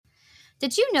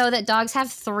Did you know that dogs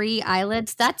have 3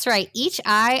 eyelids? That's right. Each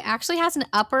eye actually has an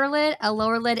upper lid, a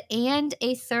lower lid, and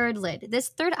a third lid. This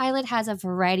third eyelid has a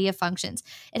variety of functions.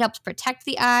 It helps protect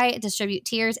the eye, distribute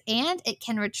tears, and it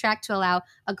can retract to allow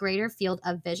a greater field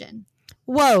of vision.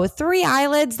 Whoa, 3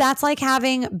 eyelids. That's like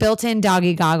having built-in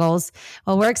doggy goggles.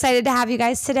 Well, we're excited to have you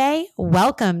guys today.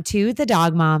 Welcome to the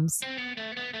Dog Moms.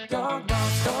 Dog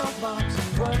moms,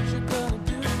 and what you gonna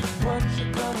do? What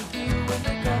you gonna do when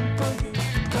they come for you?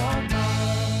 Dog moms.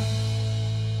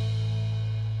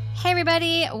 Hey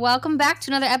everybody, welcome back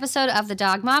to another episode of the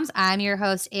Dog Moms. I'm your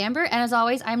host, Amber, and as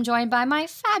always, I'm joined by my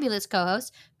fabulous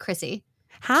co-host, Chrissy.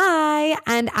 Hi,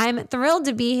 and I'm thrilled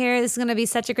to be here. This is going to be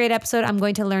such a great episode. I'm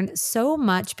going to learn so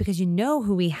much because you know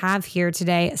who we have here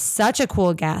today. Such a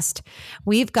cool guest.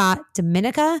 We've got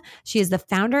Dominika. She is the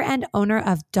founder and owner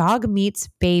of Dog Meets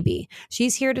Baby.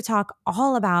 She's here to talk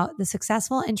all about the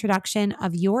successful introduction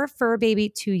of your fur baby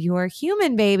to your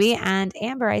human baby. And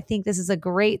Amber, I think this is a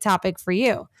great topic for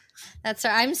you. That's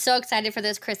right. I'm so excited for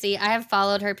this, Chrissy. I have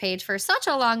followed her page for such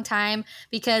a long time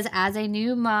because as a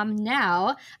new mom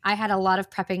now, I had a lot of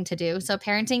prepping to do. So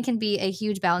parenting can be a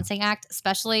huge balancing act,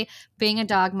 especially being a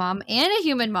dog mom and a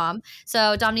human mom.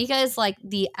 So Dominika is like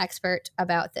the expert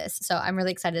about this. So I'm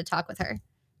really excited to talk with her.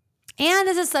 And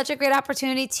this is such a great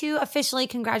opportunity to officially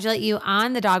congratulate you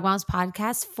on the Dog Moms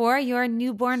podcast for your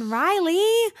newborn Riley.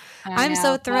 I'm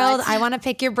so thrilled. I want to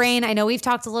pick your brain. I know we've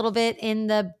talked a little bit in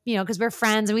the, because we're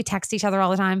friends and we text each other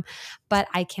all the time, but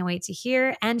I can't wait to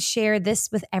hear and share this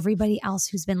with everybody else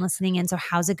who's been listening in. So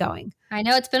how's it going? I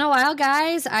know it's been a while,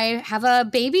 guys. I have a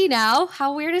baby now.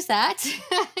 How weird is that?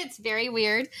 It's very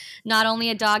weird. Not only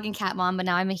a dog and cat mom, but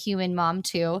now I'm a human mom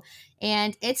too.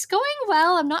 And it's going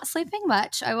well. I'm not sleeping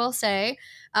much, I will say.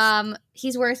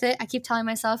 He's worth it. I keep telling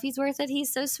myself he's worth it.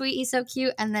 He's so sweet. He's so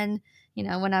cute. And then,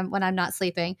 when I'm not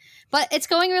sleeping, but it's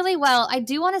going really well. I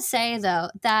do want to say though,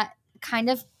 that kind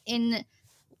of in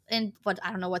what, I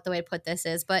don't know what the way to put this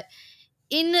is, but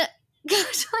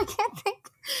gosh, I can't think.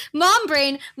 Mom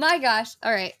brain. My gosh.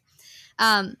 All right.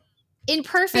 In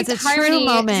perfect harmony,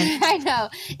 moment. I know.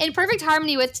 In perfect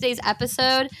harmony with today's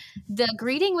episode, the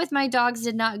greeting with my dogs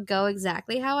did not go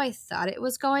exactly how I thought it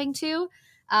was going to.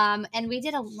 And we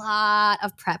did a lot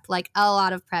of prep.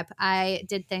 I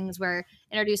did things where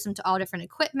I introduced them to all different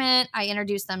equipment. I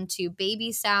introduced them to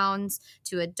baby sounds,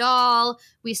 to a doll.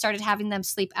 We started having them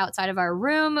sleep outside of our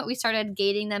room. We started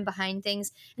gating them behind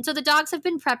things. And so the dogs have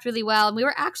been prepped really well. And we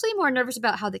were actually more nervous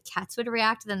about how the cats would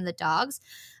react than the dogs.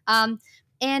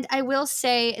 And I will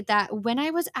say that when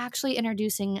I was actually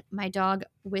introducing my dog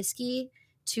Whiskey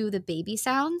to the baby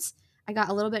sounds, I got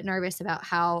a little bit nervous about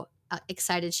how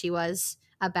excited she was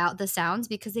about the sounds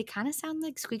because they kind of sound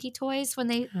like squeaky toys when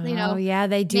they, Oh, yeah,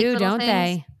 they do, don't things.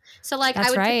 they? So like That's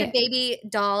I would right. put the baby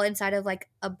doll inside of like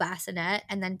a bassinet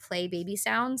and then play baby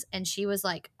sounds, and she was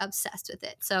like obsessed with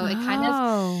it. So it kind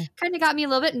of got me a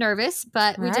little bit nervous,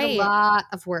 but we did a lot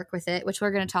of work with it, which we're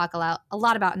going to talk a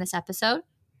lot about in this episode.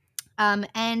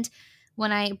 And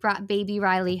when I brought baby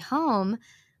Riley home,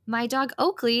 my dog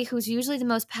Oakley, who's usually the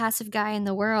most passive guy in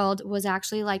the world, was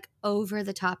actually like over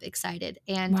the top excited.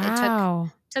 And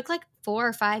it took like 4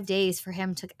 or 5 days for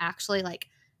him to actually like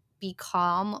be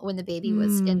calm when the baby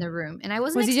was in the room. And I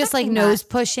wasn't. Was he just like nose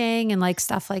pushing and like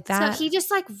stuff like that? So he just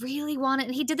like really wanted,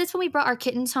 and he did this when we brought our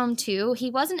kittens home too.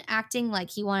 He wasn't acting like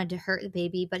he wanted to hurt the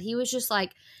baby, but he was just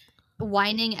like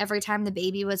whining every time the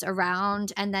baby was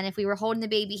around. And then if we were holding the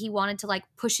baby, he wanted to like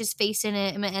push his face in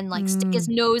it and like stick his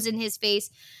nose in his face.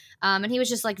 And he was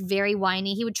just like very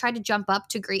whiny. He would try to jump up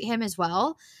to greet him as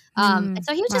well. And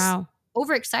so he was just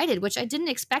overexcited, which I didn't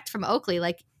expect from Oakley.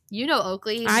 Like,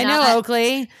 Oakley. I know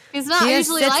Oakley. He's not he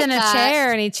usually sits like in a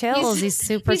chair and he chills. He's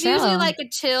super chill. He's usually like a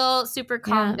chill, super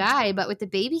calm guy. But with the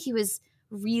baby, he was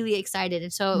really excited.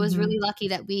 And so it was really lucky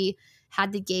that we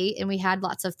had the gate and we had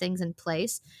lots of things in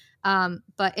place.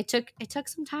 But it took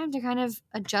some time to kind of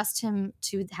adjust him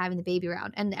to having the baby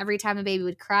around. And every time the baby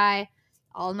would cry,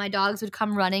 all of my dogs would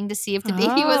come running to see if the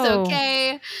baby was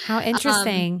okay. How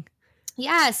interesting.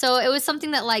 Yeah. So it was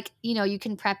something that like, you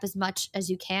can prep as much as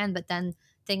you can, but then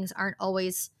things aren't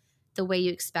always the way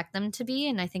you expect them to be.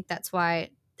 And I think that's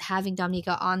why having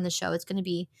Dominika on the show is going to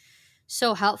be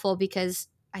so helpful, because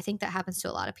I think that happens to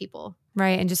a lot of people.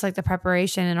 Right. And just like the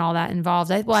preparation and all that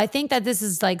involved. I think that this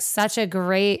is like such a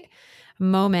great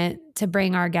moment to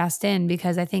bring our guest in,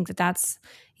 because I think that that's,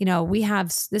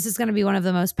 this is going to be one of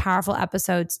the most powerful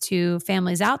episodes to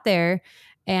families out there.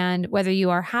 And whether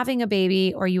you are having a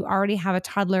baby or you already have a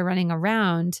toddler running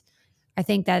around, I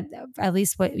think that at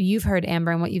least what you've heard,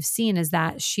 Amber, and what you've seen is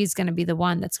that she's going to be the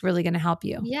one that's really going to help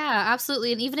you. Yeah,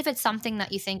 absolutely. And even if it's something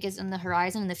that you think is in the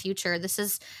horizon in the future,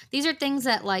 these are things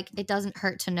that like it doesn't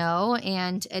hurt to know,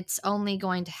 and it's only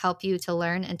going to help you to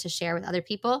learn and to share with other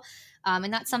people.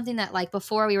 And that's something that like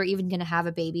before we were even going to have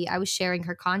a baby, I was sharing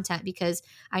her content because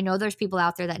I know there's people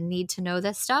out there that need to know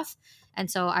this stuff.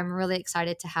 And so I'm really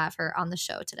excited to have her on the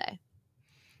show today.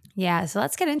 Yeah, so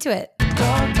let's get into it.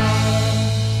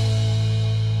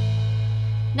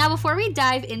 Now, before we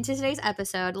dive into today's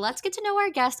episode, let's get to know our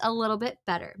guest a little bit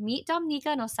better. Meet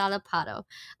Dominika Knossalla-Pado,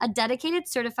 a dedicated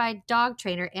certified dog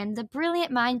trainer and the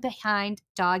brilliant mind behind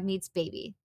Dog Meets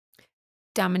Baby.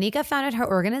 Dominika founded her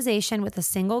organization with a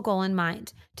single goal in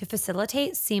mind: to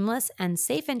facilitate seamless and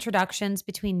safe introductions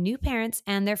between new parents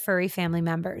and their furry family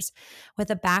members. With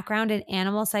a background in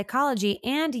animal psychology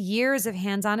and years of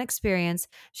hands-on experience,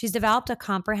 she's developed a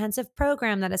comprehensive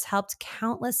program that has helped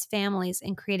countless families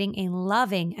in creating a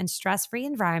loving and stress-free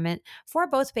environment for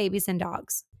both babies and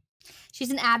dogs. She's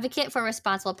an advocate for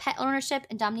responsible pet ownership,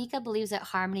 and Dominika believes that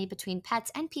harmony between pets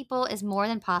and people is more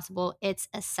than possible, it's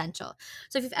essential.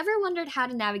 So if you've ever wondered how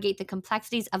to navigate the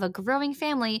complexities of a growing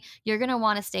family, you're going to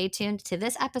want to stay tuned to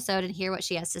this episode and hear what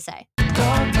she has to say.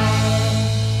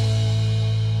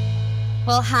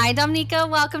 Well, hi, Dominika.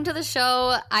 Welcome to the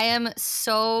show. I am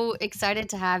so excited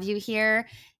to have you here.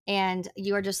 And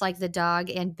you are just like the dog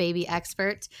and baby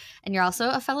expert. And you're also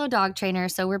a fellow dog trainer.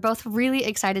 So we're both really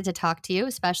excited to talk to you,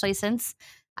 especially since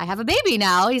I have a baby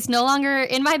now. He's no longer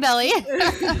in my belly.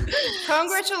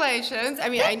 Congratulations. I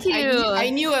mean, Thank you. I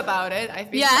knew about it.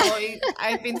 I've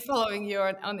been following you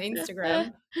on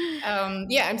Instagram.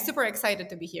 Yeah, I'm super excited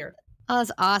to be here. Oh,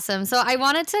 that's awesome. So I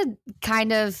wanted to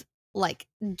kind of like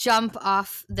jump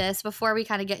off this before we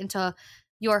kind of get into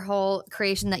your whole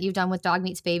creation that you've done with Dog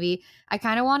Meets Baby. I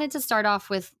kind of wanted to start off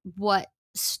with what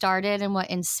started and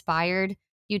what inspired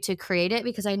you to create it,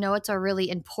 because I know it's a really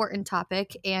important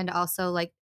topic, and also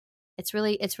like it's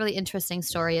really interesting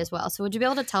story as well. So would you be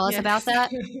able to tell us about that?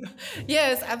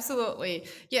 Yes, absolutely.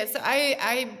 Yeah, so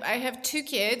I have two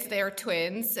kids. They are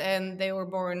twins, and they were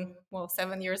born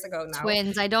 7 years ago now.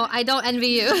 Twins. I don't envy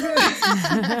you.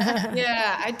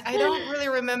 Yeah, I don't really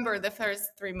remember the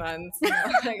first 3 months. You know?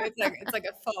 It's like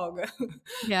a fog.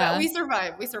 Yeah. But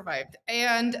we survived.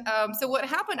 And so what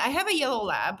happened? I have a yellow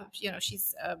lab. You know, she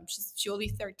will be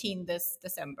 13 this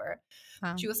December.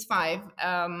 Wow. She was 5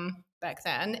 back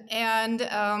then, and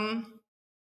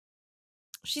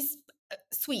she's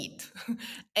sweet,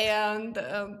 and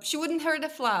she wouldn't hurt a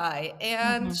fly,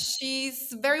 and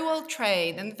she's very well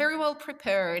trained and very well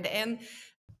prepared, and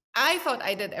I thought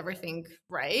I did everything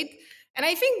right. And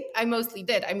I think I mostly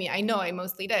did. I mean, I know I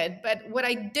mostly did. But what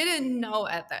I didn't know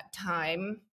at that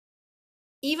time,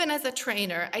 even as a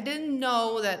trainer, I didn't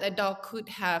know that a dog could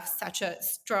have such a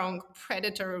strong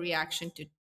predatory reaction to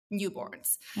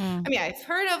newborns. I mean, I've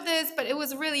heard of this, but it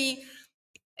was really,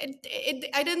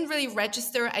 I didn't really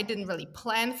register. I didn't really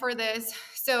plan for this.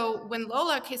 So when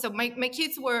Lola came, so my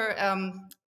kids were,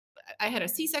 I had a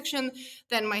C-section.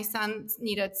 Then my son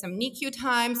needed some NICU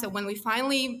time. So when we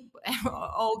finally,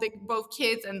 both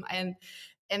kids and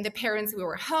the parents, we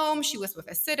were home. She was with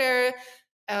a sitter,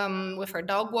 with her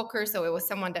dog walker. So it was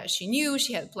someone that she knew.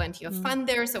 She had plenty of fun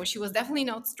there. So she was definitely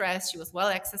not stressed. She was well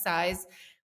exercised.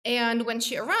 And when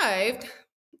she arrived,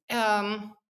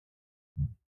 the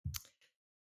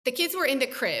kids were in the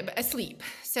crib asleep.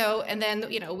 So, and then,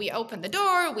 we opened the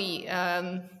door. We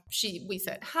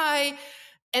said hi.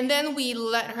 And then we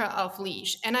let her off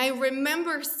leash. And I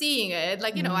remember seeing it,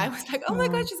 I was like, oh my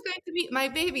God, she's going to meet my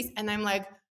babies. And I'm like,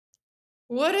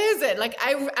 what is it? Like,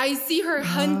 I see her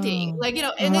hunting,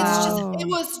 and it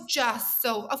was just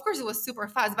so, of course it was super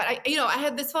fast, but I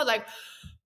had this thought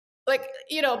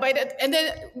by that, and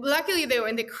then luckily they were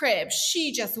in the crib.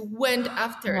 She just went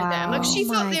after them. Like she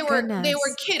thought they were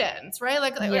kittens, right?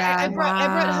 I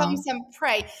brought home some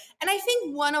prey, and I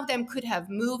think one of them could have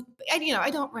moved. I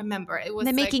don't remember. It was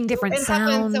they're making different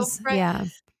sounds. Yeah,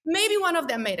 maybe one of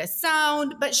them made a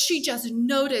sound, but she just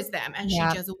noticed them, and she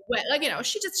just went.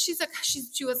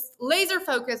 She was laser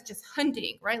focused, just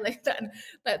hunting, right? Like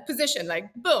that position,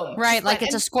 like boom, right? Like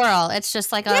it's a squirrel. It's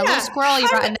just like a little squirrel you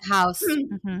brought in the house.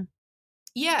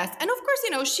 Yes, and of course,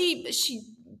 she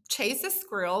chases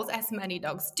squirrels as many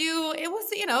dogs do. It was,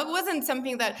 it wasn't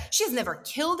something that she's never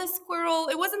killed a squirrel.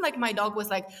 It wasn't like my dog was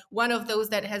like one of those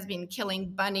that has been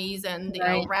killing bunnies and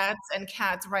rats and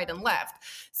cats right and left.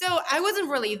 So I wasn't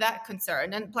really that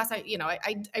concerned. And plus, I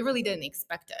really didn't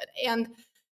expect it. And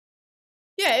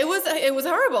Yeah, it was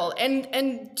horrible.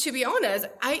 And to be honest,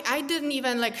 I didn't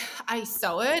even like, I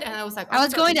saw it and I was like, oh I my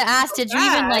was God, going this to is ask, so did you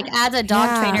even bad. like as a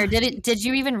dog Yeah. trainer, did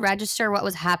you even register what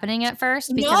was happening at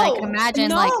first? Because I could No,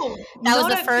 imagine like no, that was not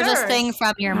the at furthest thing first.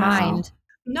 from your Wow. mind.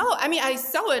 No, I mean, I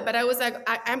saw it, but I was like,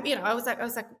 I'm, I was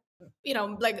like,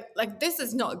 like this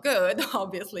is not good,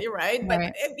 obviously, right? But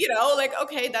Right. like,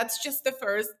 okay, that's just the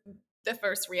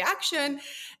first reaction,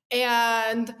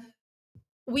 and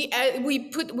we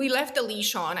left the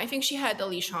leash on. I think she had the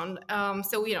leash on.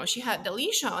 So she had the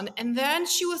leash on, and then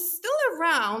she was still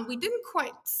around. We didn't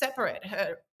quite separate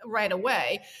her right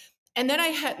away. And then I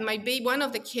had my baby, one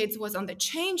of the kids was on the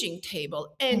changing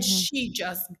table, and Mhm. she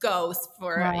just goes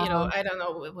for, Wow. I don't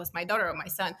know, it was my daughter or my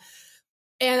son.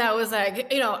 And I was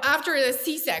like, after the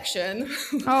C-section,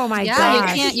 Oh my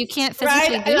Yeah, gosh. you can't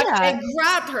right? physically do I that.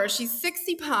 grabbed her. She's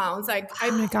 60 pounds. Like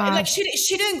Oh my like gosh.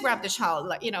 she didn't grab the child.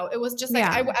 Like, it was just like,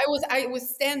 Yeah. I was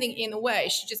standing in a way.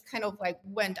 She just kind of like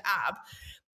went up.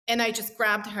 And I just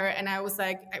grabbed her and I was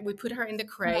like, we put her in the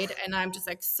crate and I'm just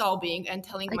like sobbing and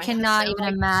telling I my cannot husband even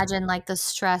like, imagine like the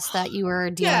stress that you were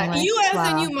dealing yeah, with. you as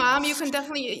a Wow. new mom, you can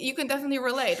definitely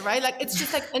relate, right? Like it's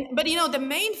just like, but the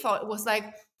main thought was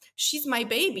like, she's my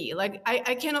baby. Like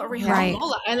I cannot rehome Yeah. Right.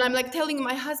 Lola, and I'm like telling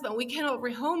my husband we cannot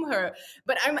rehome her,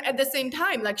 but I'm at the same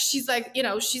time like she's like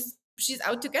she's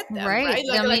out to get them, Right. right?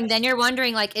 I Like mean, then you're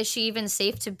wondering like, is she even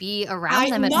safe to be around I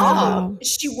them at all? know Wow.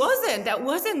 she wasn't. That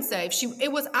wasn't safe.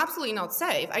 It was absolutely not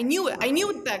safe. I knew it. I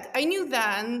knew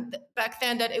then back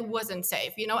then that it wasn't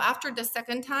safe. After the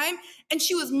second time, and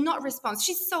she was not responsive.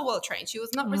 She's so well trained. She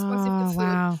was not responsive to Oh,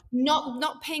 food. wow.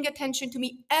 Not paying attention to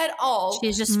me at all.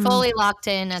 She's just Mm. fully locked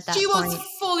in at She that was point.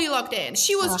 fully locked in.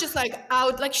 She was Ugh. just like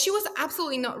out. Like she was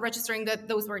absolutely not registering that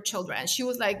those were children. She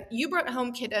was like, "You brought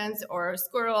home kittens or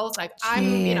squirrels. Like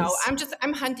Jeez.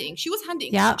 I'm hunting." She was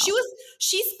hunting. Yeah.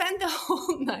 She spent the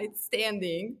whole night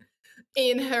standing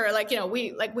in her, like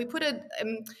we put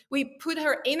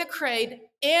her in a crate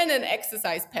and an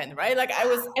exercise pen, right? Like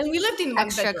and we lived in one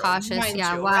Extra bedroom, cautious. mind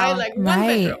Yeah. you, right? Wow. Like one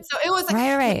bedroom. Right. So it was like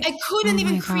Right. Right. I couldn't Oh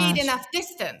even my create gosh. enough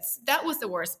distance. That was the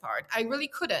worst part. I really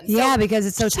couldn't. So Yeah, because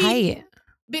it's so she tight.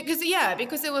 because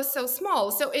it was so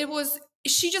small. So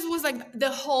she just was like the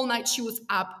whole night she was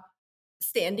up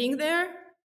standing there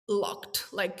locked,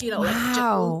 like like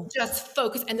Wow. just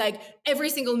focused, and like every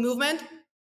single movement.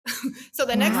 So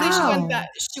the next day Wow.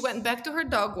 she went back to her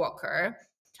dog walker,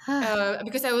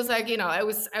 because I was like, I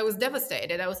was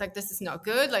devastated. I was like, this is not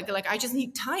good. Like I just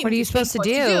need time What are to you think supposed to what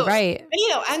to do? do. Right.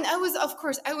 And I was, of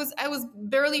course, I was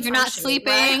barely You're not functioning,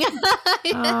 right? sleeping.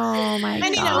 Oh my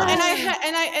And gosh.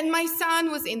 and my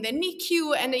son was in the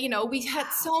NICU, and we had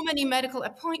so many medical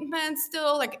appointments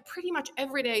still. Like pretty much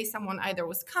every day, someone either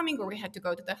was coming, or we had to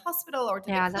go to the hospital or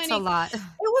to the Yeah, that's a clinic. lot. It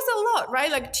was a lot,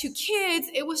 right? Like 2 kids.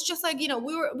 It was just like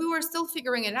we were still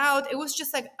figuring it out. It was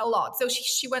just like a lot. So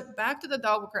she went back to the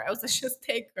dog walker. I was like, just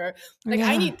take her. Like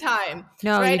I Yeah. need time,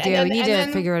 No, you right? do. You need And to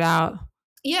then figure it out.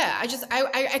 yeah,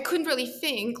 I couldn't really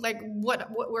think like what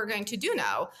we're going to do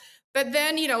now. But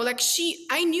then like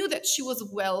I knew that she was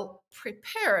well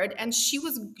prepared, and she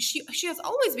has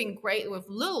always been great with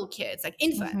little kids, like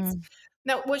infants. Mhm.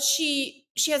 Now what she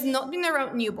has not been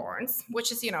around newborns,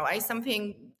 which is I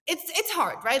something, it's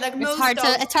hard, right? Like most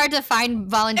dogs, It's hard to find it's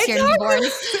volunteer hard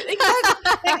newborns. exactly.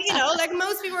 Like like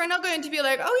most people are not going to be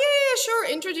like, oh yeah, sure,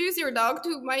 introduce your dog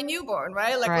to my newborn,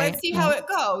 right? Like Right. let's see how it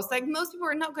goes. Like most people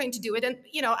are not going to do it. And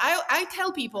I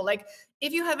tell people, like,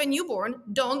 if you have a newborn,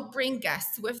 don't bring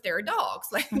guests with their dogs.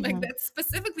 Like Mhm. that's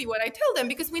specifically what I tell them,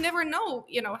 because we never know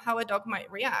how a dog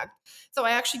might react. So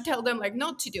I actually tell them like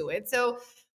not to do it. So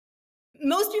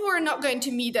most people are not going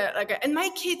to meet that, like, and my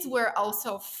kids were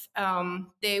also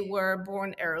they were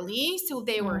born early, so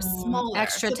they were smaller,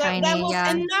 Extra so that tiny. was Yeah.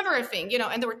 another thing,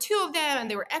 and there were two of them and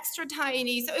they were extra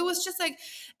tiny, so it was just like,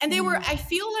 and they were, I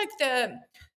feel like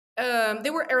they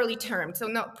were early term, so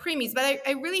not preemies, but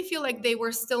I really feel like they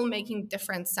were still making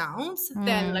different sounds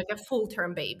than like a full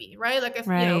term baby, right? Like if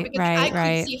Right. because I Right. could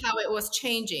Right. see how it was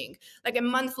changing. Like a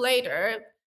month later,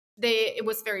 it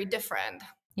was very different.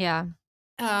 Yeah.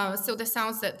 So the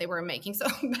sounds that they were making. So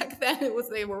back then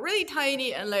they were really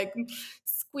tiny and like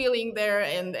squealing there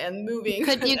and moving.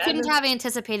 You couldn't And have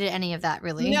anticipated any of that,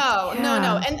 really. no.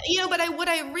 Yeah. And but what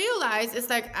I realize is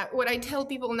like what I tell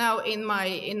people now in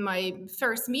my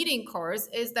first meeting course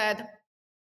is that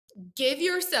give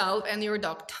yourself and your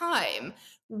dog time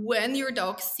when your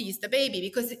dog sees the baby,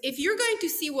 because if you're going to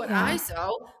see what I Yeah.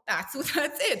 saw, that's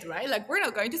it, right? Like we're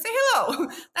not going to say hello.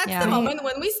 That's Yeah. the Right. moment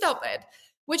when we stop it.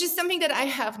 which is something that I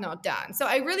have not done. So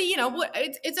I really,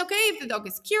 it's okay if the dog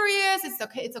is curious. It's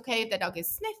okay if the dog is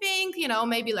sniffing,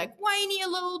 maybe like whiny a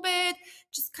little bit,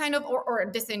 just kind of, or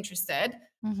disinterested.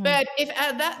 Mhm. But if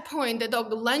at that point the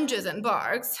dog lunges and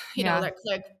barks, Yeah.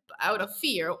 like out of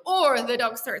fear, or the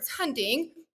dog starts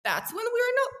hunting, that's when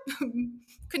we're not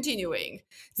continuing.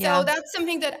 Yeah. So that's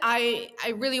something that I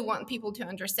really want people to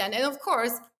understand. And of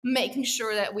course, making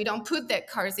sure that we don't put that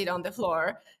car seat on the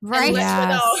floor Right. and let Yes.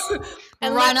 the dog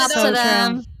and Run let the up So to dog.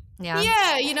 them. true. Yeah.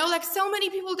 Yeah, like so many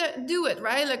people that do it,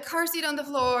 right? Like car seat on the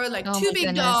floor, like Oh two my big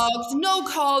goodness. dogs, no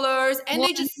collars, and Well,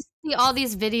 they and just you see all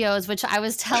these videos, which I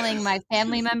was telling my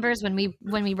family members when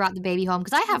we brought the baby home,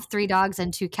 because I have 3 dogs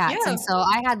and 2 cats, yeah, and so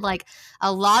I had like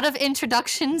a lot of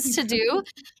introductions to do,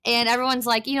 and everyone's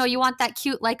like, you want that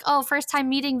cute like, oh, first time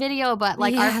meeting video, but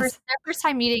like Yes. their first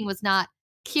time meeting was not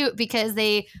cute because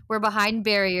they were behind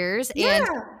barriers, and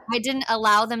yeah, I didn't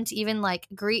allow them to even like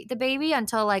greet the baby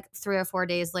until like 3 or 4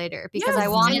 days later because I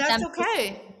yes, and wanted them that's to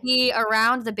okay. be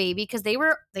around the baby because they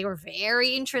were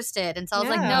very interested. And so I was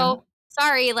like, Yeah, no,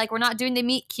 sorry, like we're not doing the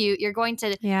meet cute. You're going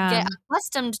to Yeah. get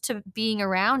accustomed to being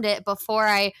around it before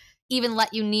I even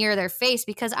let you near their face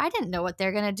because I didn't know what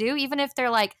they're gonna do. Even if they're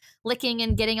like licking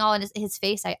and getting all in his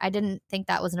face, I didn't think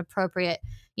that was an appropriate,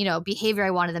 behavior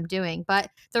I wanted them doing. But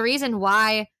the reason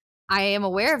why I am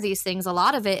aware of these things, a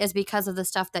lot of it is because of the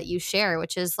stuff that you share,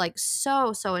 which is like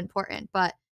so, so important.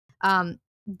 But um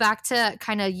back to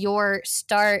kind of your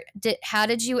start, how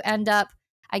did you end up,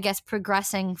 I guess,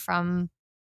 progressing from,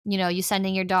 you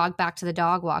sending your dog back to the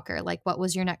dog walker? Like what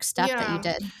was your next step that you yeah.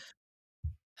 did?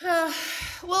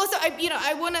 Well, so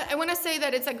I wanna say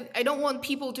that it's like I don't want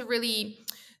people to really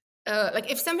like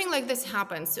if something like this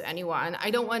happens to anyone, I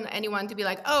don't want anyone to be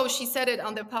like, oh, she said it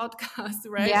on the podcast,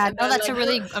 right? Yeah, And no, then that's like a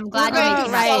really, I'm we're glad you're going Oh,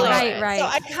 to making that right, follow point. right, it. So right.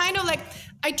 I kind of like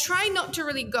I try not to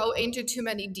really go into too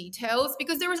many details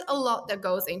because there is a lot that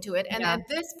goes into it. And Yeah. at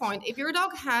this point, if your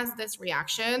dog has this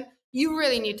reaction, you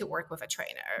really need to work with a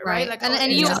trainer, right? Right. Like, And oh,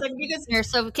 and it's you Yeah. just like because are,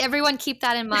 so everyone keep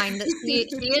that in mind that she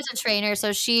is a trainer,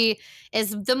 so she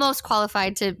is the most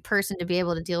qualified to person to be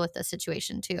able to deal with this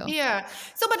situation too. yeah.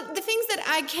 So, but the things that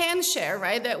I can share,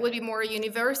 right, that would be more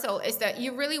universal is that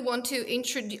you really want to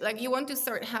introduce, like, you want to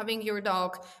start having your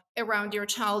dog around your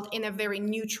child in a very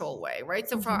neutral way, right?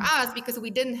 So, for Mhm. us, because we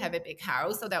didn't have a big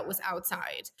house, so that was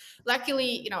outside.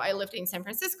 Luckily, I lived in San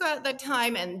Francisco at that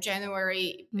time, and Mhm.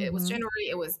 January, it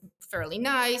was fairly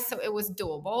nice, so it was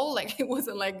doable. Like, it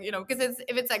wasn't like, because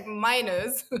if it's like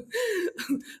minus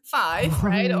 5, Oh,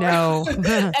 right? Or no. and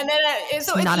then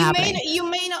It's not happening. you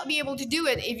may not be able to do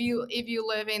it if you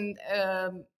live in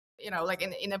like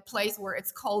in a place where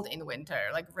it's cold in winter,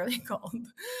 like really cold.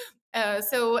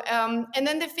 And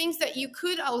then the things that you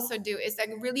could also do is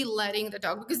like really letting the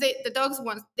dog, because the dogs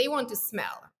want to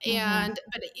smell, Mhm. and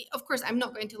but of course I'm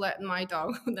not going to let my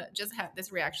dog that just had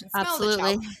this reaction smell the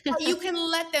child. Absolutely. But you can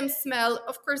let them smell.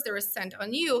 Of course there is scent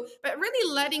on you, but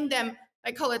really letting them,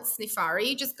 I call it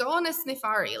sniffari. Just go on a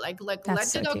sniffari, like That's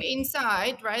let the so dog cute.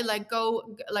 inside, right? Like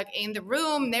go like in the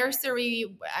room, nursery.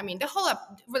 I mean,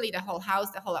 really the whole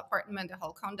house, the whole apartment, the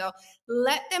whole condo.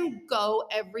 Let them go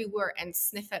everywhere and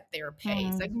sniff at their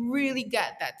pace. Like Mm. really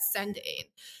get that scent in,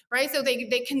 right? So they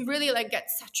can really like get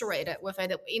saturated with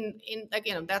it in like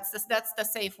that's the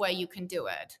safe way you can do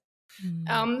it.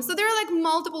 Mm. So there are like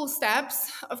multiple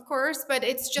steps, of course, but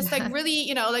it's just like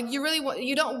really, like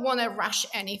you don't want to rush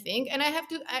anything. And I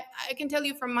can tell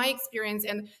you from my experience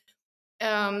and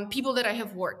people that I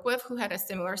have worked with who had a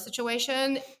similar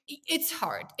situation, it's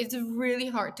hard. It's really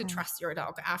hard to Right. trust your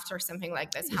dog after something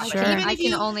like this I happens. Sure. can Even I if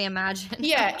can you, only imagine.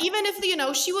 yeah, even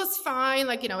if she was fine,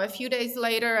 like a few days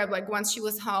later, like once she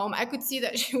was home, I could see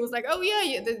that she was like, oh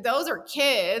yeah, those are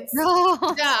kids. No.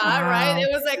 Yeah, right. Wow. It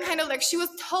was like kind of like she was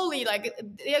totally like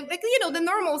the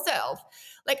normal self,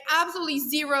 like absolutely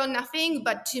zero, nothing.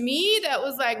 But to me, that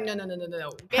was like no, no, no, no, no, no.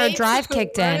 Her Okay, drive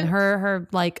kicked in. right? Her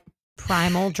like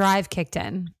primal drive kicked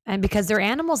in. And because they're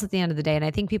animals at the end of the day. And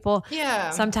I think people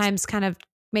Yeah, sometimes kind of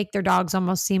make their dogs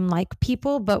almost seem like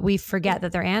people, but we forget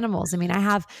that they're animals. I mean, I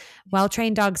have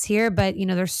well-trained dogs here, but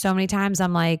there's so many times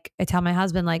I tell my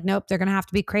husband, like, nope, they're going to have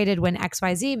to be crated when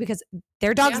XYZ because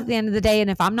they're dogs yeah, at the end of the day. And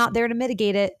if I'm not there to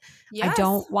mitigate it, I yes,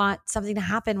 don't want something to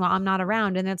happen while I'm not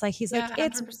around. And it's like, he's like, yeah,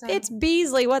 it's 100%.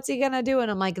 Beasley. What's he going to do?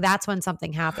 And I'm like, that's when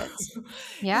something happens,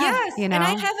 Yeah. Yes, you and I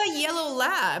know? have a yellow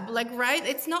lab, like right.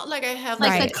 It's not like I have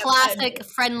Like like the Right. classic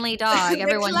friendly dog the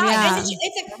everyone class, and Yeah. thinks.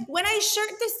 it's like when I shared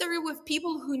this story with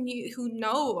people who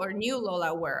know or knew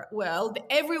Lola well,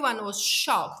 everyone was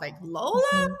shocked. Like Lola,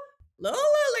 Mhm.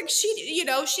 like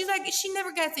she's like she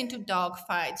never gets into dog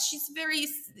fights. She's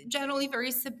generally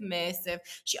very submissive.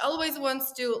 She always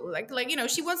wants to like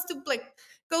she wants to like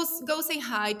go say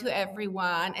hi to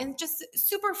everyone, and just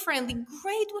super friendly,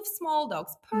 great with small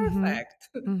dogs, perfect.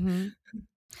 Mm-hmm.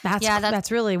 Yeah,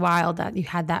 That's really wild that you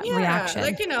had that Yeah, reaction.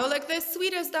 like like the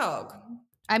sweetest dog.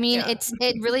 I mean, Yeah.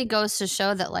 it really goes to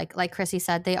show that like Chrissy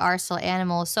said, they are still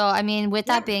animals. So I mean, with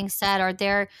that Yeah. being said, are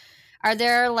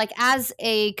there like, as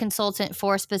a consultant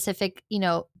for specific,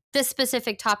 this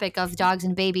specific topic of dogs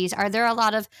and babies, are there a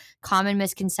lot of common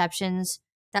misconceptions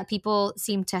that people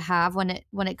seem to have when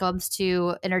it comes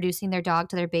to introducing their dog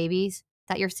to their babies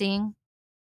that you're seeing?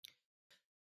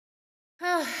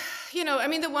 I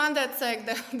mean, the one that's like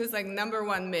this like number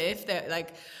one myth that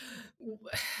like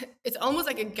it's almost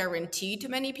like a guarantee to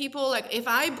many people. Like if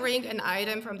I bring an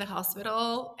item from the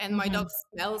hospital and my Hmm. dog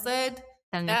smells it,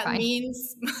 Then you're that fine.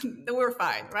 means that we're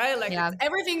fine, right? Like Yeah.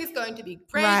 everything is going to be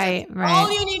great. That's Right, right.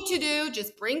 all you need to do.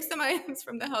 Just bring some items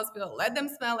from the hospital, let them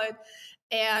smell it.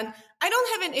 And I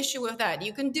don't have an issue with that.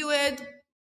 You can do it.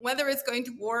 Whether it's going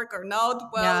to work or not,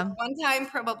 well, Yeah. one time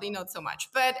probably not so much.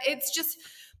 But it's just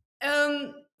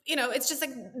it's just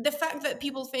like the fact that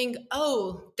people think,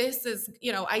 oh, this is,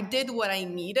 I did what I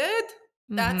needed.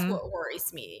 That's Mm-hmm. what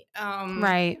worries me.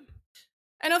 Right.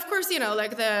 And of course,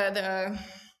 like the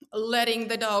letting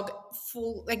the dog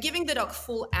like giving the dog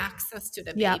full access to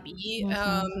the Yep. baby.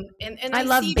 Hmm. And I I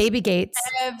love see this baby gates.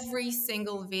 every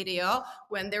single video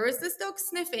when there is this dog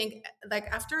sniffing, like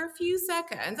after a few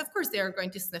seconds, of course they are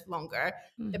going to sniff longer.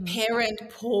 The Mm-hmm. parent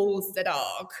pulls the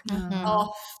dog Hmm.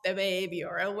 off the baby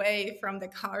or away from the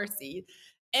car seat.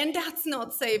 And that's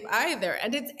not safe either.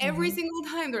 And it's every Mm-hmm. single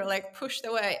time they're like pushed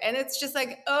away. And it's just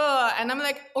like, oh, and I'm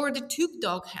like, or the two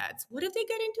dog heads. What if they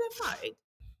get into a fight?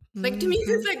 Like to me,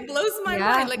 Mm-hmm. this like blows my Yeah.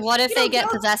 mind. Like, What if they get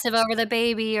dogs, possessive over the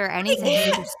baby or anything? You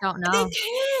yeah, just don't they know.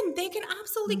 can. They can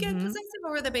absolutely get Mm-hmm. possessive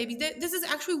over the baby. This is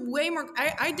actually way more.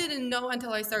 I didn't know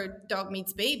until I started Dog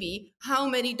Meets Baby how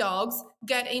many dogs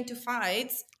get into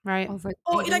fights. Right. Over the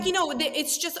Oh, like, baby.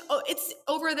 it's just, it's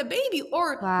over the baby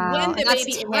or when Wow. the And that's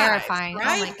baby arrives, terrifying. Oh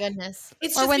right? my goodness.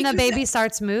 It's Or just when the because, baby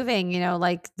starts moving,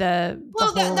 like the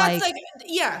well, whole that's like like,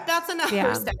 yeah, that's another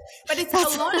yeah, step. But it's a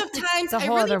That's lot of times, it's a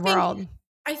whole other world.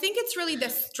 I think it's really the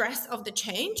stress of the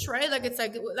change, right? Like it's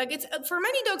like it's for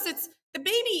many dogs, it's the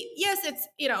baby. Yes, it's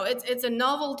it's a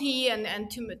novelty, and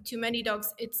to many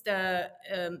dogs, it's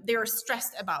they are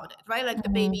stressed about it, right? Like the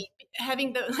Mhm. baby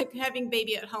having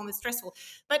baby at home is stressful.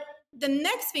 But the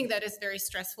next thing that is very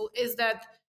stressful is that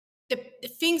the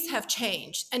things have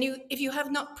changed, and if you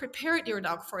have not prepared your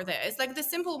dog for this, like the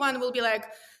simple one will be like,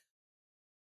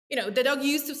 the dog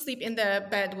used to sleep in the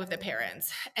bed with the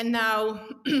parents, and now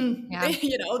Yeah.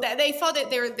 that they thought that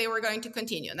they were going to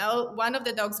continue. Now, one of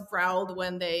the dogs growled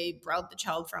when they brought the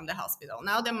child from the hospital.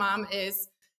 Now the mom is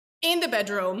in the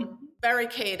bedroom,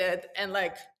 barricaded, and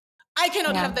like, I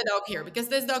cannot Yeah. have the dog here because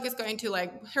this dog is going to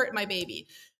like hurt my baby.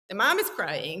 The mom is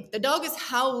crying, the dog is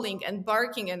howling and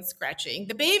barking and scratching,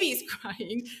 the baby is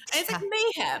crying, and it's like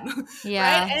Yeah. mayhem,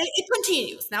 right? Yeah. And it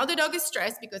continues. Now the dog is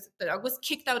stressed because the dog was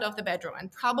kicked out of the bedroom and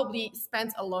probably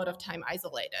spent a lot of time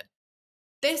isolated.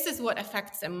 This is what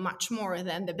affects them much more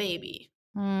than the baby.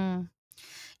 Mm.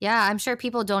 Yeah, I'm sure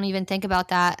people don't even think about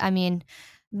that. I mean,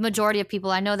 majority of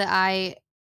people, I know that I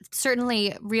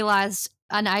certainly realized,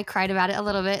 and I cried about it a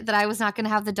little bit, that I was not going to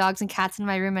have the dogs and cats in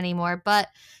my room anymore. But,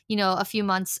 a few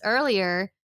months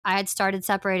earlier, I had started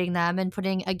separating them and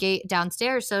putting a gate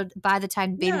downstairs. So by the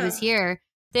time baby was Yeah. here,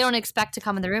 they don't expect to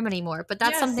come in the room anymore. But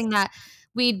that's Yes. something that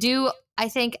we do, I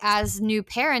think, as new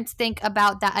parents, think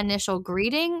about that initial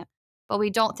greeting, but we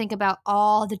don't think about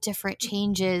all the different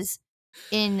changes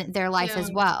in their life Yeah.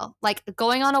 as well. Like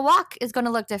going on a walk is going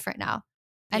to look different now.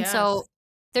 And Yes. so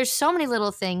there's so many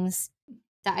little things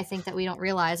that I think that we don't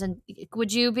realize. And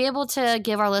would you be able to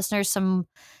give our listeners some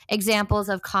examples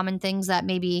of common things that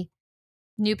maybe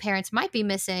new parents might be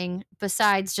missing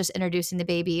besides just introducing the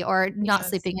baby or not Yes.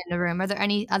 sleeping in the room? Are there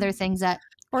any other things that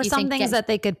Or you some think things get? that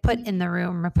they could put in the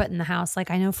room or put in the house.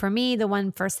 Like I know for me, the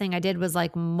one first thing I did was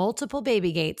like multiple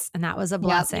baby gates, and that was a Yep.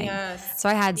 blessing. Yes. So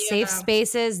I had safe Yeah.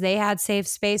 spaces. They had safe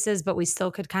spaces, but we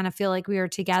still could kind of feel like we were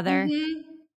together. Mm-hmm.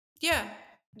 Yeah.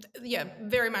 Yeah,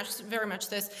 very much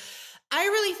this. I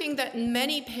really think that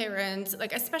many parents,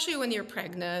 like especially when you're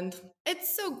pregnant,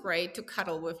 it's so great to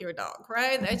cuddle with your dog,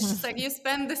 right? It's just like you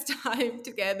spend this time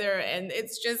together and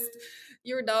it's just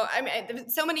your dog. I mean,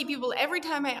 so many people, every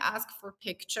time I ask for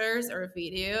pictures or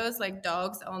videos like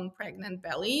dogs on pregnant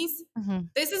bellies, Mhm.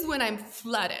 this is when I'm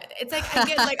flooded. It's like I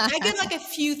get like a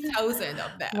few thousand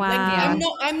of them. Like Yeah.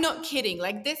 Wow. I'm not kidding.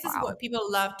 Like this is Wow. what people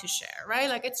love to share, right?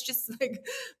 Like it's just like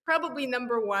probably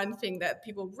number one thing that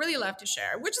people really love to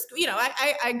share, which is,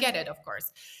 I get it, of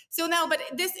course. So now, but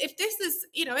if this is,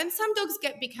 and some dogs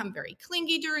become very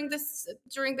clingy during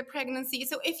the pregnancy.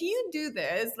 So if you do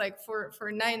this like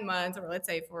for 9 months, or let's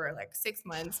say for like 6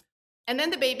 months, and then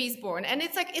the baby's born, and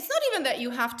it's like, it's not even that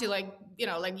you have to like,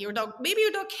 like maybe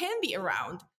your dog can be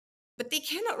around, but they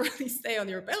cannot really stay on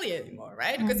your belly anymore,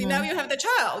 right? Because now you have the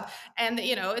child, and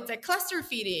it's like cluster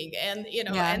feeding, and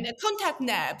Yeah. and the contact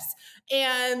naps,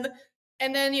 and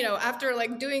then after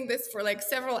like doing this for like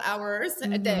several hours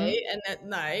a day and at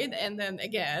night, and then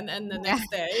again and the next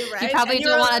day, You right? probably And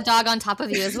don't want a dog on top of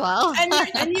you as well.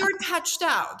 and you're touched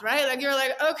out, right? Like you're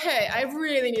like, okay, I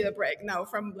really need a break now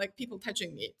from like people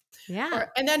touching me. Yeah.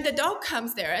 And then the dog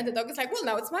comes there, and the dog is like, well,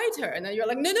 now it's my turn. And you're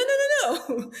like, no, no, no,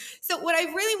 no, no. So what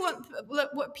I really want,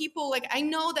 what people like, I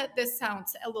know that this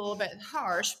sounds a little bit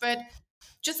harsh, but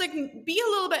just like be a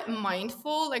little bit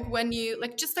mindful, like when you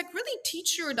like, just like really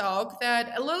teach your dog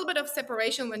that a little bit of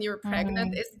separation when you're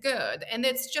pregnant is good. And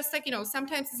it's just like,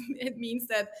 sometimes it means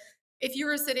that if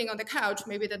you're sitting on the couch,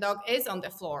 maybe the dog is on the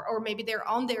floor, or maybe they're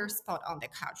on their spot on the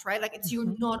couch, right? Like it's,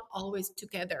 you're not always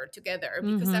together,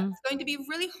 because that's going to be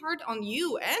really hard on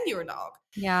you and your dog.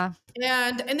 Yeah.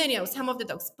 And then some of the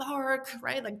dogs bark,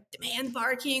 right? Like demand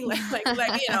barking, like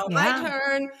Yeah. my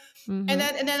turn. And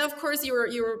then of course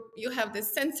you have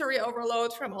this sensory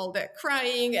overload from all the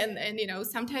crying, and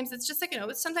sometimes it's just like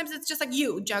sometimes it's just like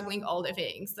you juggling all the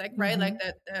things, like right, like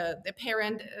the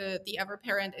parent, the other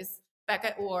parent is back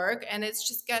at work, and it's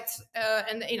just gets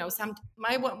and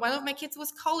one of my kids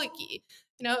was colicky.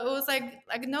 It was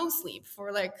like no sleep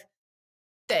for like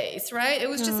days, right? It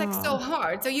was just like so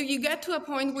hard. So you get to a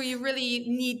point where you really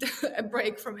need a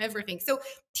break from everything. So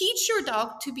teach your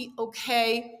dog to be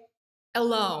okay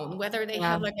alone, whether they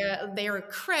have like their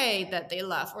crate that they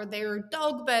love, or their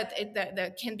dog bed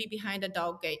that can be behind a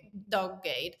dog gate,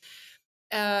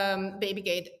 baby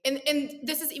gate. And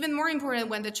this is even more important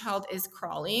when the child is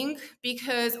crawling,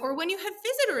 or when you have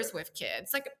visitors with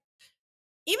kids, like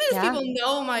even if people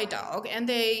know my dog and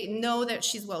they know that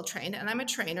she's well trained and I'm a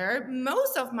trainer,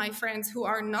 most of my friends who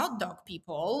are not dog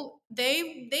people,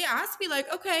 they ask me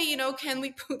like, okay, can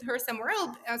we put her somewhere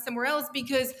else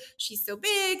because she's so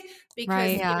big,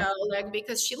 because Right. like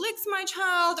because she licks my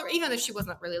child, or even if she was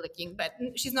not really licking, but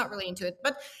she's not really into it.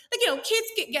 But like kids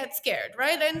get scared,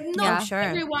 right? And not sure.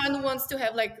 everyone wants to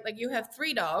have like you have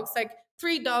 3 dogs, like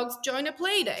 3 dogs join a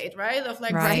play date, right? Of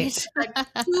like Right. like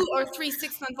 2 or 3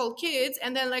 6-month-old kids,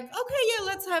 and then like, okay, yeah,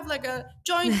 let's have like a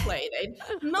joint play date.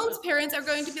 Most parents are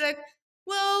going to be like,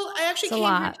 well, I actually It's a came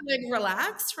here lot. to like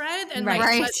relax, right? And Right. like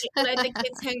Right. let the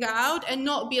kids hang out, and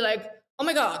not be like, oh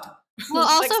my god. Well,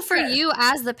 like also for stressed. you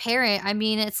as the parent, I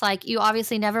mean, it's like you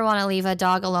obviously never want to leave a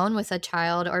dog alone with a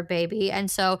child or baby.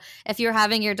 And so if you're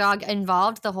having your dog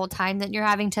involved the whole time, then you're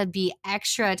having to be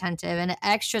extra attentive and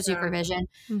extra Yeah. supervision.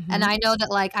 And I know that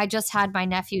like I just had my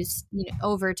nephews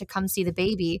over to come see the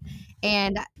baby,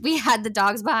 and we had the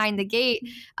dogs behind the gate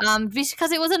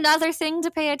because it was another thing to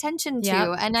pay attention to.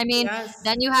 Yep. And I mean, Yes.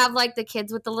 then you have like the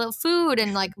kids with the little food,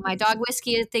 and like my dog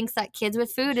Whiskey thinks that kids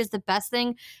with food is the best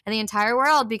thing in the entire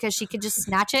world because she could just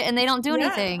snatch it and they don't do Yeah.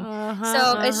 anything.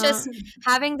 So it's just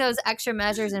having those extra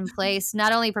measures in place,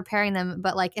 not only preparing them,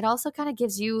 but like it also kind of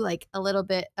gives you like a little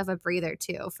bit of a breather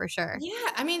too, for sure. Yeah,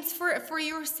 I mean, it's for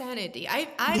your sanity.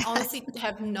 I honestly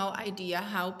have no idea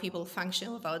how people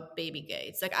function without baby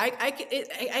gates. Like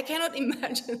I cannot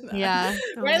imagine that. Yeah.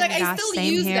 Right? Oh Like my I gosh, still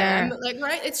same use them. here. Like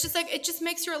right? It's just like it just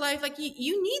makes your life like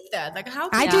you need that. Like how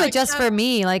can I you do like it just have- for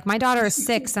me. Like my daughter is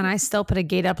 6 and I still put a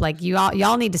gate up like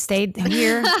y'all need to stay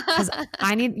here because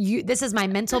I need you. This is my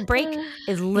mental break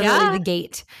is literally Yeah. the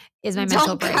gate is my mental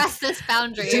Don't break. cross this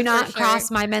boundary. Do for not sure. cross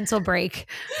my mental break.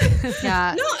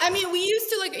 Yeah. No, I mean we used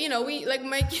to like we like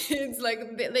my kids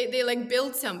like they like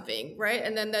build something, right?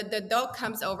 And then the dog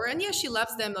comes over, and yeah, she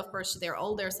loves them. Of course, they're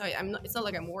older, so I'm not. It's not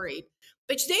like I'm worried,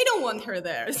 but they don't want her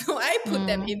there, so I put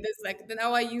them in this like.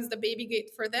 Now I use the baby gate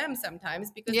for them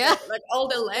sometimes because Yeah. like all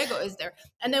the Lego is there,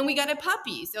 and then we got a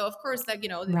puppy, so of course like we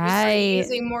start Right.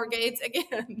 using more gates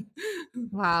again.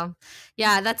 Wow.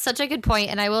 Yeah, that's such a good point.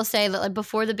 And I will say that like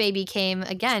before the baby came,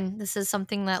 again, this is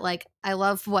something that like I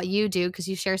love what you do because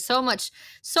you share so much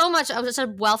of such a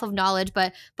wealth of knowledge.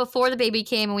 But before the baby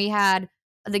came, we had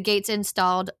the gates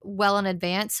installed well in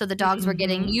advance. So the dogs were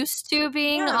getting used to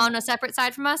being Yeah. on a separate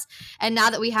side from us. And now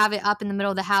that we have it up in the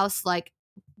middle of the house, like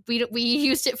we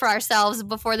used it for ourselves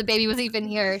before the baby was even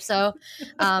here. So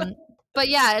but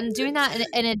yeah, and doing that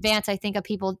in advance, I think of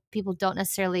people don't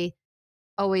necessarily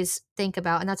always think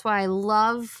about. And that's why I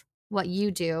love what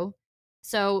you do.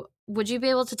 So, would you be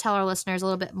able to tell our listeners a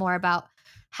little bit more about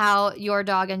how your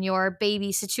dog and your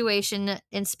baby situation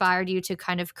inspired you to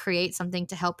kind of create something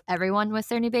to help everyone with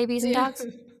their new babies and Yeah. dogs?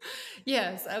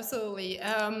 Yes, absolutely.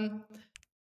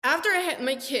 After I had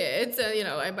my kids,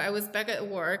 I was back at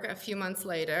work a few months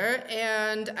later,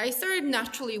 and I started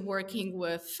naturally working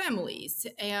with families.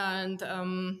 And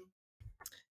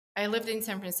I lived in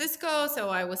San Francisco, so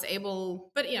I was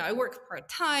able, but I worked part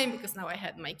time because now I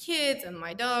had my kids and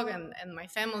my dog and my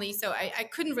family. So I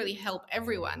couldn't really help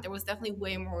everyone. There was definitely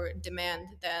way more demand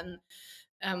than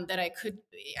that I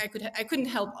couldn't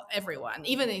help everyone,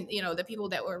 even the people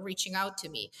that were reaching out to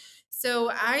me. So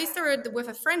I started with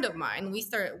a friend of mine. We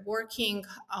started working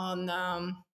on.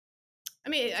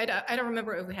 I don't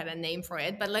remember if we had a name for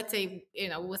it, but let's say it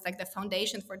was like the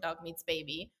foundation for Dog Meets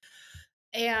Baby,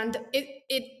 and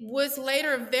it was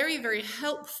later very very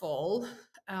helpful.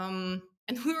 And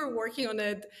we were working on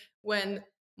it when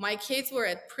my kids were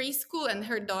at preschool and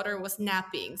her daughter was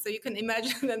napping, so you can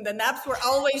imagine that the naps were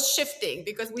always shifting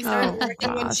because we started Oh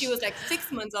working when she gosh. was like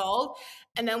 6 months old,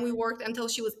 and then we worked until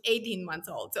she was 18 months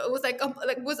old. So it was like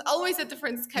it was always a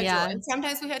different schedule, Yeah. and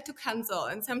sometimes we had to cancel,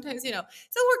 and sometimes so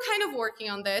we're kind of working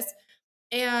on this.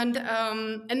 And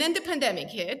then the pandemic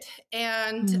hit,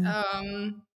 and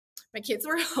Mm. my kids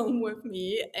were home with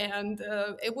me, and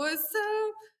it was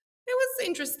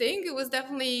interesting. It was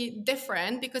definitely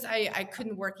different because I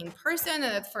couldn't work in person, and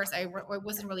at first I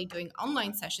wasn't really doing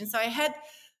online sessions. So I had,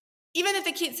 even if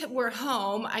the kids were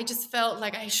home, I just felt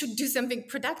like I should do something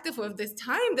productive with this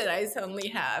time that I suddenly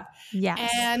have.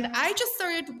 Yes. And I just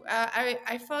started,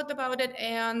 I thought about it,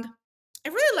 and I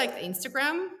really liked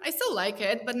Instagram. I still like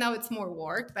it, but now it's more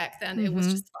work. Back then it was Mm-hmm.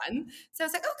 just fun. So I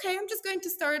was like, okay, I'm just going to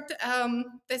start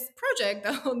this project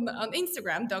on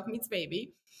Instagram, Dog Meets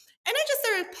Baby. And I just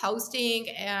started posting,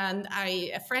 and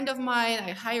a friend of mine,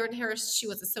 I hired her. She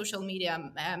was a social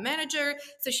media manager.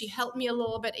 So she helped me a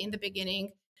little bit in the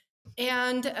beginning,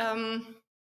 and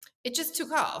it just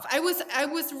took off. I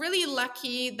was really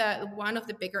lucky that one of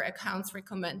the bigger accounts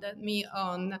recommended me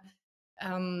on.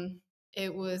 Um,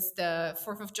 it was the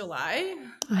 4th of July,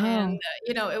 and Oh.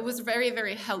 it was very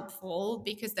very helpful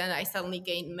because then I suddenly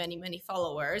gained many many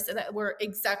followers that were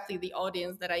exactly the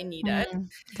audience that I needed. Mm,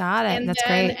 Got it. and That's then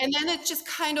great. and then it just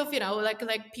kind of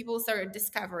like people started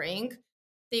discovering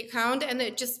the account, and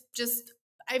it just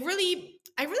I really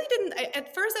didn't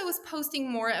at first I was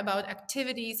posting more about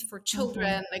activities for mhm,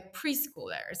 children, like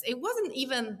preschoolers. It wasn't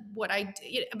even what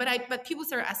but people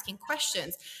started asking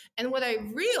questions, and what I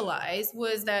realized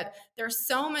was that there are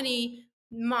so many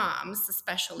moms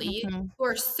especially mhm. who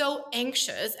are so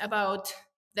anxious about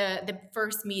the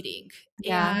first meeting.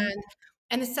 Yeah.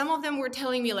 And some of them were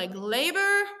telling me like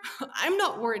labor, I'm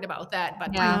not worried about that,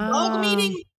 but Yeah. Oh.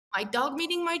 my dog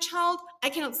meeting my child, I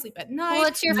cannot sleep at Well, night.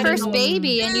 it's your I don't know first what to Mm.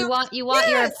 baby, and do. you want your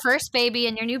Yes, first baby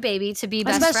and your new baby to be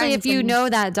best Especially friends, if you and know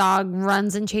that dog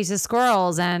runs and chases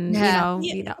squirrels and, yeah.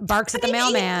 yeah. barks I at the mean,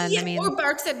 mailman. I yeah, or mean,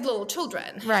 barks at little children.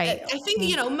 I right. I think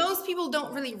Mm, most people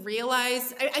don't really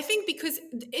realize. I think because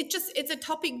it's a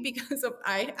topic because of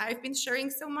I've been sharing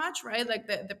so much, right? Like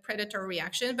the predator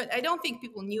reaction, but I don't think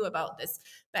people knew about this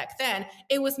back then.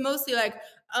 It was mostly like,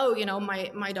 oh,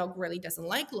 my dog really doesn't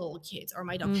like little kids, or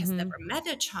my dog has Mm-hmm. never met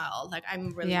a child. Like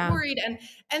I'm really Yeah. worried, and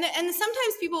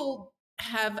sometimes people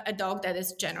have a dog that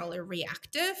is generally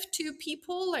reactive to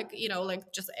people, like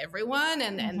like just everyone,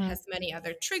 and mhm, has many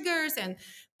other triggers, and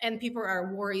people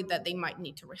are worried that they might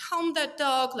need to rehome that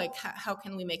dog. Like how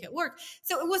can we make it work?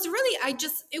 So it was really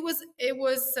it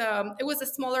was a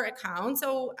smaller account,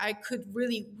 so I could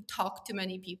really talk to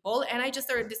many people, and I just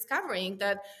started discovering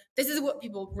that this is what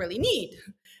people really need.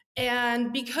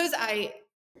 And because I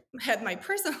had my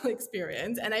personal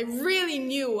experience and I really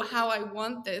knew how I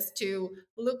want this to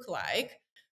look like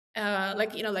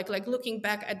like looking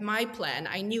back at my plan,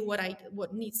 I knew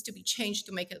what needs to be changed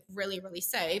to make it really really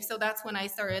safe. So that's when I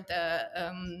started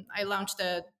I launched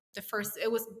the first.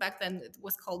 It was back then it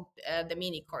was called the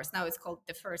mini course. Now it's called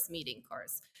the first meeting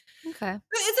course. okay.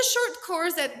 But it's a short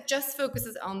course that just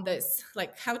focuses on this,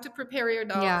 like how to prepare your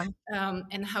dog, Yeah,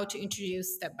 and how to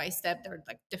introduce step by step. There are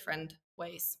like different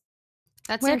ways.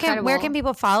 that's Where can incredible.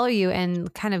 people follow you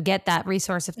and kind of get that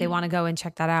resource if they want to Mm. go and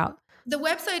check that out? The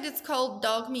website is called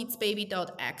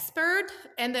dogmeetsbaby.expert,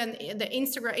 and then the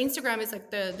Instagram is like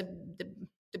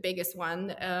the biggest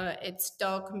one. It's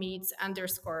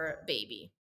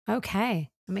dogmeets_baby. Okay.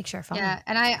 I'll make sure I follow. Yeah,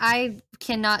 and I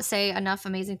cannot say enough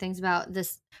amazing things about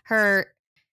this her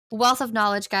wealth of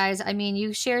knowledge, guys. I mean,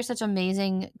 you share such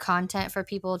amazing content for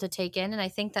people to take in, and I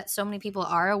think that so many people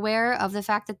are aware of the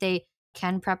fact that they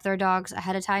can prep their dogs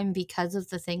ahead of time because of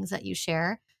the things that you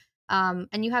share.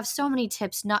 And you have so many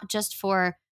tips, not just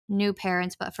for new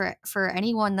parents, but for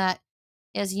anyone that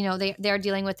is, they're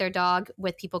dealing with their dog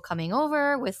with people coming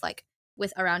over, with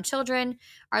around children.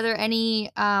 Are there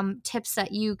any tips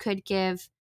that you could give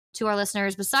to our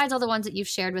listeners besides all the ones that you've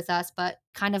shared with us, but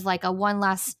kind of like a one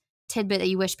last tidbit that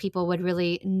you wish people would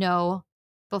really know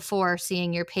before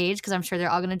seeing your page? Because I'm sure they're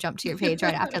all going to jump to your page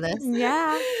right after this.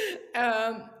 Yeah.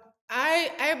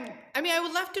 I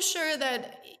would love to share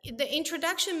that the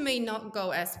introduction may not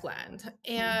go as planned,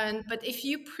 but if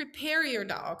you prepare your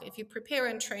dog, if you prepare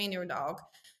and train your dog,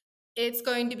 it's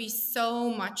going to be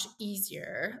so much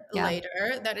easier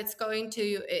later. That it's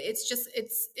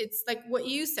like what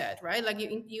you said, right? Like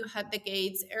you had the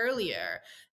gates earlier,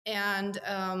 and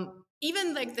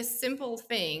even like the simple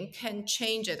thing can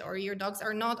change it, or your dogs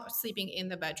are not sleeping in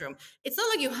the bedroom. It's not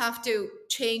like you have to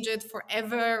change it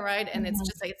forever, right? And it's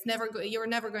just like you're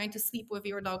never going to sleep with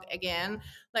your dog again.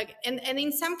 Like, and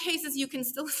in some cases you can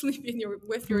still sleep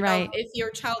with your dog if your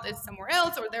child is somewhere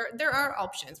else, or there are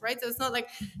options, right? So it's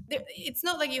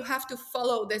not like you have to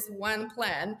follow this one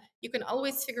plan. You can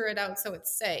always figure it out so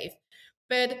it's safe.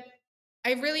 But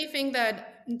I really think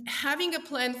that having a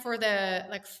plan for the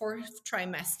fourth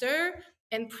trimester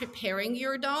and preparing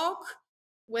your dog,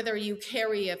 whether you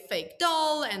carry a fake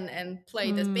doll and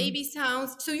play this baby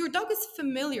sounds, so your dog is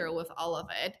familiar with all of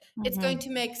it, it's going to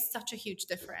make such a huge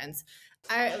difference.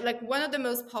 One of the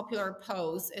most popular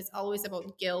posts is always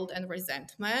about guilt and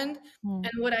resentment.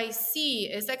 And what I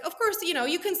see is of course,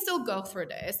 you can still go through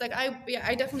this. I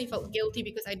definitely felt guilty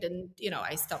because I didn't,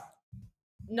 I stopped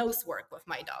nose work with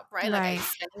my dog, right? I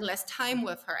spent less time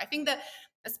with her. I think that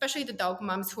especially the dog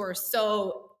moms who are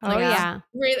so right,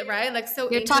 so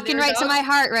you're talking right to my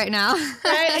heart right now.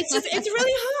 Right, it's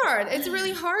really hard. It's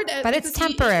really hard, but it's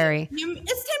temporary.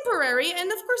 It's temporary,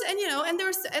 and of course,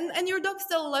 and your dog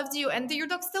still loves you, and your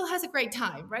dog still has a great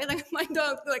time, right? Like my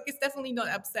dog, is definitely not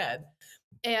upset.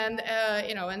 And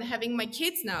and having my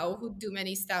kids now who do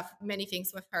many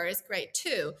things with her is great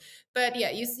too. But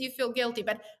yeah, you feel guilty.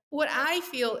 But what I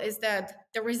feel is that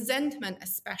the resentment,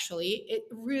 especially, it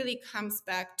really comes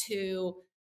back to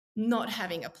not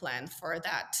having a plan for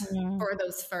that for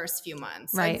those first few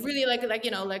months. Right. Really like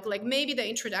maybe the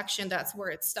introduction, that's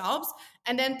where it stops,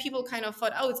 and then people kind of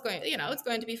thought, oh, it's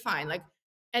going to be fine.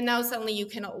 And now suddenly you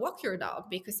cannot walk your dog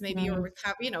because maybe you're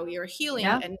you're healing,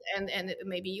 and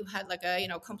maybe you had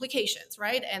complications,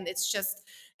 right? And it's just,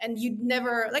 and you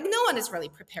never, no one is really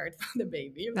prepared for the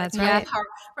baby. That's right.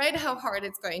 How hard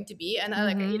it's going to be, and how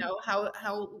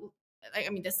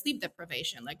the sleep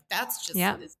deprivation, that's just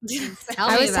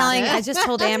I just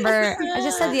told Amber, I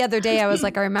just said the other day, I was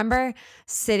like, I remember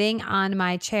sitting on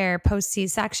my chair post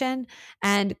C-section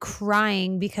and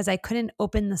crying because I couldn't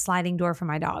open the sliding door for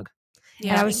my dog.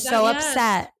 And I was so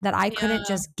upset that I couldn't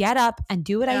just get up and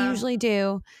do what I usually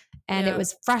do. And it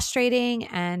was frustrating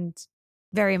and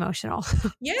very emotional.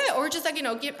 Or just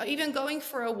even going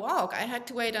for a walk. I had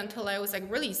to wait until I was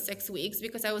really 6 weeks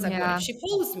because I was what if she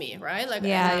pulls me, right?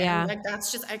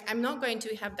 That's just, I'm not going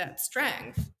to have that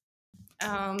strength.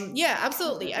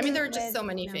 Absolutely. There are just so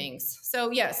many things. So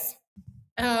yes,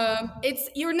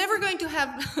 you're never going to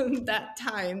have that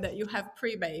time that you have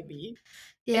pre-baby.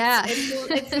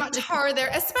 It's much harder,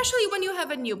 especially when you have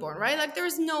a newborn, right?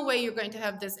 There's no way you're going to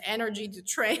have this energy to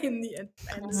train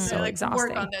and so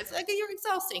work on this. You're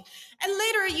exhausting, and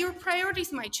later your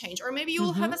priorities might change, or maybe you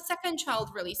will have a second child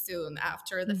really soon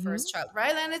after the first child,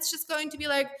 right? And it's just going to be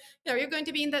you're going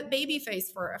to be in that baby phase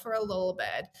for a little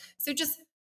bit. So just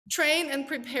train and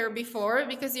prepare before,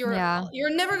 because you're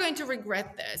never going to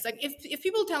regret this. If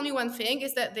people tell me one thing,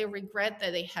 is that they regret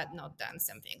that they had not done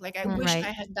something. I wish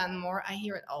I had done more. I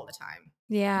hear it all the time.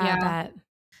 I bet.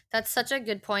 That's such a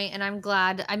good point, and I'm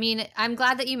glad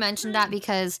that you mentioned that,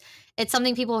 because it's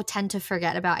something people tend to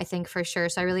forget about, I think, for sure.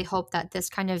 So I really hope that this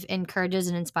kind of encourages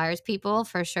and inspires people,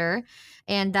 for sure,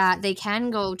 and that they can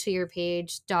go to your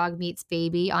page, Dog Meets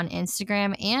Baby, on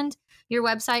Instagram, and your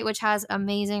website, which has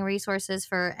amazing resources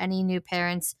for any new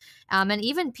parents, and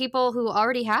even people who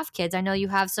already have kids. I know you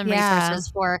have some resources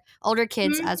for older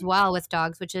kids as well with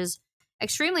dogs, which is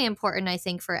extremely important, I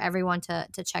think, for everyone to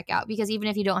check out, because even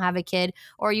if you don't have a kid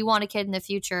or you want a kid in the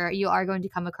future, you are going to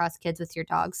come across kids with your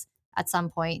dogs at some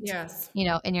point,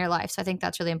 in your life. So I think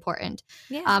that's really important.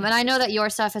 And I know that your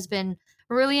stuff has been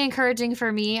really encouraging for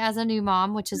me as a new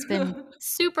mom, which has been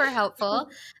super helpful.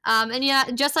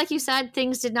 And just like you said,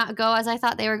 things did not go as I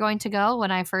thought they were going to go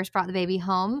when I first brought the baby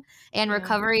home, and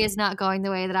recovery is not going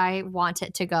the way that I want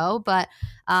it to go. But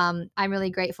I'm really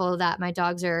grateful that my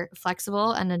dogs are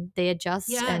flexible and they adjust.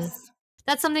 And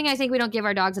that's something I think we don't give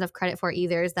our dogs enough credit for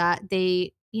either, is that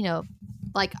they,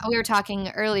 like we were talking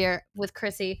earlier with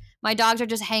Chrissy, my dogs are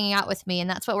just hanging out with me, and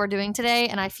that's what we're doing today.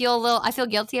 And I feel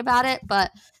guilty about it,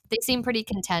 but they seem pretty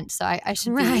content. So I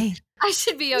should be Right. I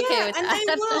should be okay Yeah, with and they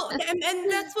that. will,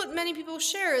 and that's what many people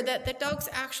share, that the dogs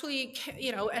actually,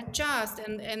 adjust,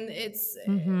 and it's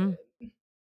Mm-hmm.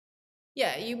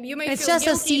 yeah, you may It's feel just a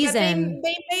guilty, but season.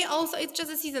 they may also, it's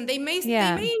just a season. They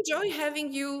Yeah. may enjoy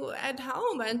having you at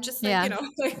home, and just like, Yeah.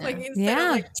 like Yeah. instead of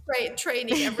Yeah. like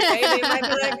training every day, they might be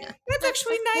like, that's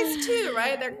actually nice too,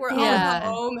 right? Like we're all Yeah.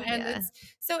 home, and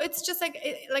Yeah. it's just like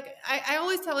like I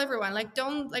always tell everyone, like,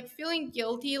 don't like feeling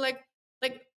guilty, like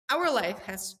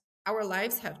our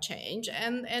lives have changed,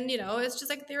 and it's just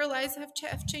like their lives have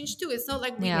changed too. It's not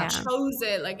like we Yeah. Yeah. chose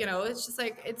it, like, it's just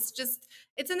like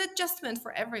it's an adjustment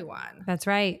for everyone. That's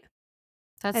right.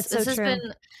 That's It's so true.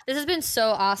 this has been so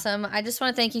awesome. I just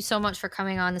want to thank you so much for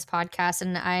coming on this podcast,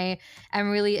 and I am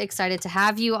really excited to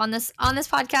have you on this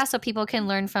podcast so people can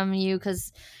learn from you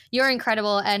because you're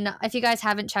incredible. And if you guys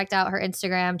haven't checked out her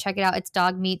Instagram, check it out. It's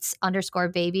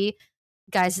dogmeats_baby.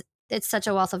 Guys, it's such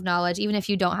a wealth of knowledge. Even if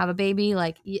you don't have a baby,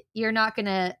 like you're not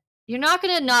gonna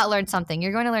not learn something.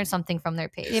 You're going to learn something from their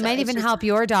page. It So might it's even just help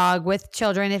your dog with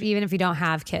children even if you don't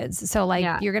have kids. So like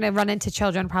yeah. you're going to run into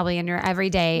children probably in your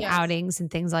everyday Yes. outings and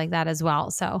things like that as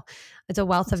well. So it's a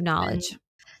wealth of knowledge.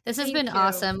 This has Thank been you.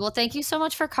 awesome. Well, thank you so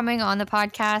much for coming on the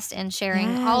podcast and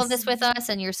sharing all of this Yes. with us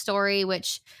and your story,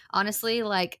 which honestly,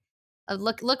 like,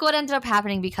 look what ended up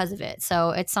happening because of it. So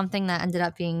it's something that ended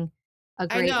up being a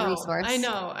I great know, I resource.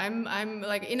 know. I'm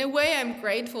like, in a way, I'm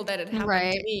grateful that it happened to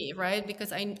Right. me, right?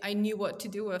 Because I knew what to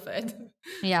do with it.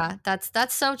 Yeah, that's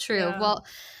so true. Yeah. Well,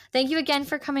 thank you again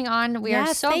for coming on. We are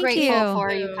Yes, so thank grateful you. for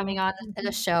Thank you you. coming on to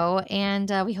the show. And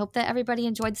we hope that everybody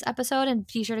enjoyed this episode. And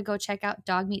be sure to go check out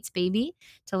Dog Meets Baby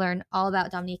to learn all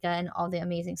about Dominika and all the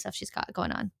amazing stuff she's got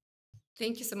going on.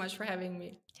 Thank you so much for having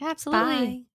me. Yeah,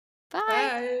 absolutely. Bye.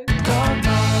 Bye.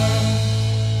 Bye.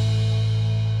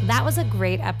 That was a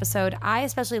great episode. I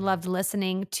especially loved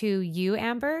listening to you,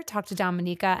 Amber, talk to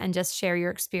Dominika and just share your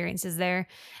experiences there.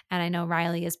 And I know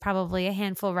Riley is probably a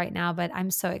handful right now, but I'm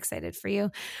so excited for you.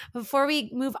 Before we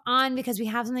move on, because we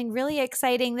have something really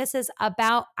exciting, this is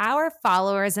about our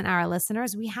followers and our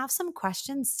listeners. We have some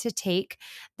questions to take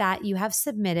that you have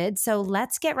submitted. So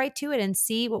let's get right to it and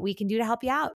see what we can do to help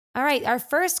you out. All right. Our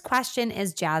first question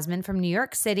is Jasmine from New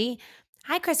York City.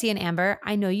 Hi, Chrissy and Amber.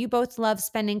 I know you both love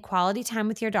spending quality time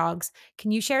with your dogs. Can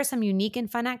you share some unique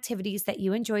and fun activities that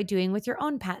you enjoy doing with your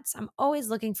own pets? I'm always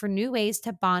looking for new ways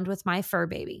to bond with my fur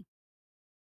baby.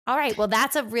 All right. Well,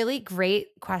 that's a really great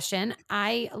question.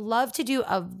 I love to do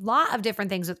a lot of different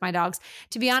things with my dogs.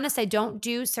 To be honest, I don't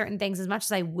do certain things as much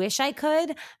as I wish I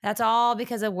could. That's all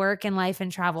because of work and life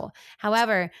and travel.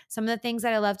 However, some of the things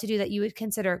that I love to do that you would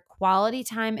consider quality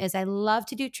time is I love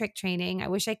to do trick training. I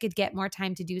wish I could get more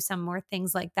time to do some more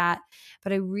things like that,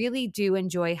 but I really do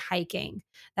enjoy hiking.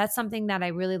 That's something that I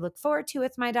really look forward to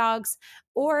with my dogs.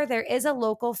 Or there is a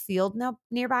local field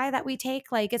nearby that we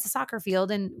take, like it's a soccer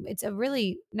field and it's a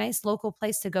really nice local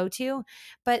place to go to.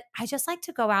 But I just like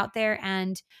to go out there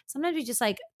and sometimes we just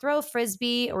like throw a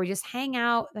frisbee or we just hang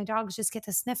out. My dogs just get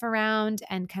to sniff around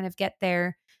and kind of get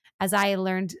there. As I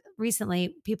learned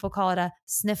recently, people call it a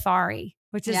sniffari,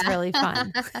 which is really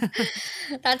fun.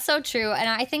 That's so true. And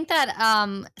I think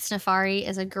that Safari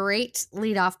is a great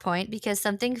lead off point because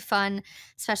something fun,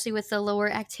 especially with the lower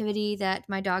activity that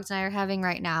my dogs and I are having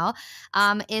right now,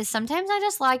 is sometimes I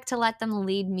just like to let them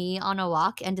lead me on a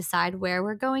walk and decide where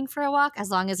we're going for a walk as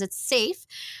long as it's safe.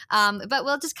 But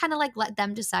we'll just kind of like let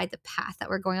them decide the path that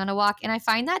we're going on a walk. And I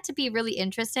find that to be really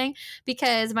interesting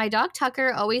because my dog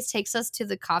Tucker always takes us to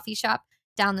the coffee shop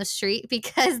down the street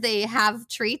because they have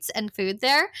treats and food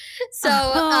there. So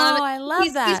I love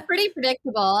he's that. pretty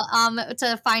predictable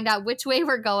to find out which way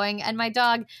we're going. And my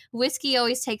dog Whiskey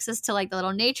always takes us to like the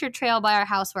little nature trail by our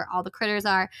house where all the critters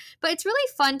are. But it's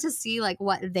really fun to see like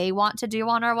what they want to do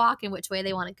on our walk and which way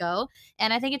they want to go.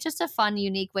 And I think it's just a fun,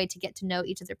 unique way to get to know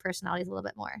each of their personalities a little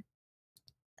bit more.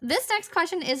 This next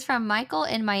question is from Michael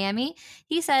in Miami.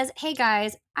 He says, "Hey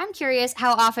guys, I'm curious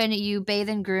how often you bathe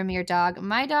and groom your dog.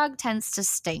 My dog tends to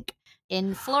stink.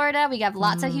 In Florida, we have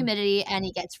lots of humidity and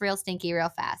he gets real stinky real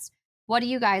fast. What do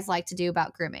you guys like to do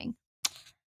about grooming?"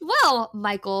 Well,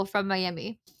 Michael from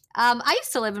Miami. I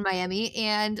used to live in Miami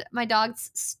and my dogs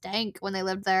stank when they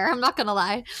lived there. I'm not gonna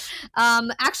lie.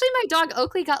 Actually, my dog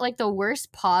Oakley got like the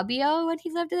worst paw BO when he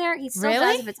lived there. He still does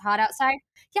Really? if it's hot outside.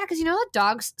 Yeah, because you know how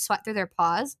dogs sweat through their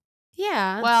paws?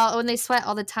 Yeah. Well, when they sweat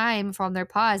all the time from their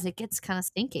paws, it gets kind of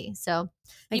stinky. So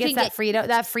It you gets can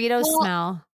that Frito Well,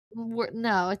 smell.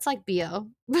 no, it's like BO.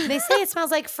 They say it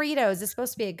smells like Fritos. It's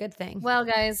supposed to be a good thing. Well,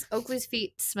 guys, Oakley's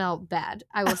feet smell bad,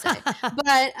 I will say.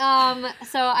 But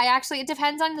so it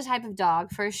depends on the type of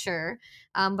dog for sure.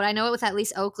 But I know it with at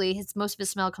least Oakley, most of his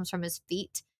smell comes from his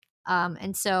feet.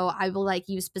 And so I will like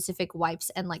use specific wipes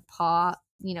and like paw,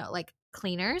 like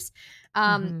cleaners.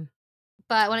 Um, Mhm.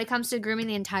 but when it comes to grooming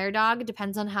the entire dog, it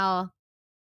depends on how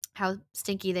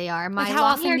stinky they are. Like, My how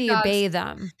often long-haired do you dogs, bathe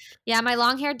them? yeah, my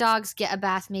long-haired dogs get a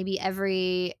bath maybe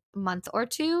every month or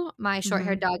two. My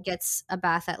short-haired Mhm. dog gets a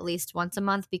bath at least once a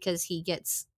month because he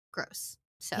gets gross.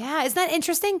 So, Yeah, isn't that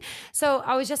interesting? So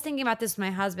I was just thinking about this with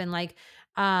my husband. Like,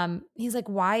 he's like,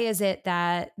 why is it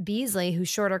that Beasley, who's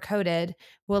shorter coated,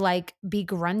 will like be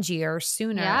grungier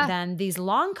sooner yeah, than these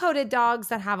long coated dogs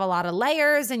that have a lot of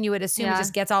layers and you would assume it yeah.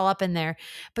 just gets all up in there.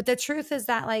 But the truth is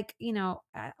that, like,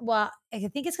 well, I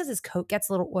think it's because his coat gets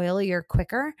a little oilier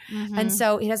quicker. And Mhm.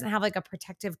 so he doesn't have like a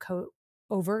protective coat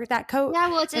over that coat. Yeah,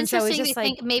 well, it's And so it's interesting to just like,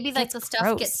 think maybe, it like, gets the stuff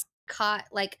gross gets caught,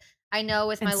 like, I know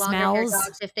with and my longer hair smells.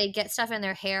 dogs, if they get stuff in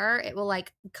their hair, it will,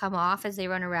 like, come off as they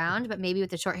run around, but maybe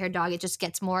with the short haired dog, it just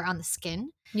gets more on the skin.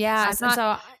 So I'm Yes, and not.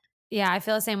 so yeah, I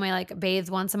feel the same way, like, bathe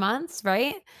once a month,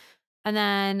 right? And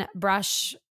then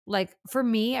brush like, for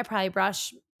me, I probably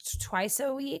brush twice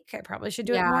a week. I probably should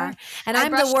do it Yeah. more, and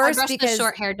I'm the I worst brush the because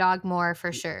short hair dog more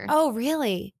for sure. oh,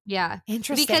 really? Yeah.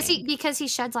 Interesting. Because he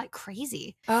sheds like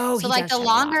crazy. Oh, So, he like, does the shed a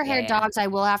lot. longer Yeah, haired yeah. dogs, I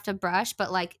will have to brush,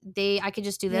 but, like, I could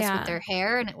just do this with Yeah. their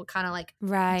hair, and it will kinda, like,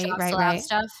 Right, right, jostle out right,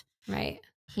 stuff. right.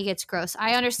 He gets gross.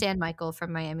 I understand Michael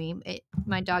from Miami.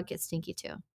 My dog gets stinky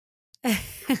too.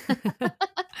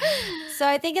 So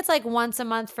I think it's like once a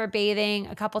month for bathing,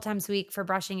 a couple times a week for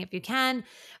brushing if you can.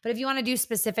 But if you want to do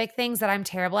specific things that I'm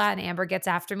terrible at and Amber gets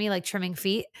after me, like trimming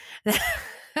feet,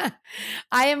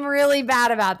 I am really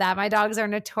bad about that. My dogs are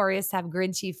notorious to have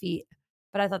grinchy feet.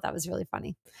 But I thought that was really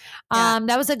funny. Yeah.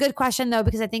 That was a good question though,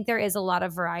 because I think there is a lot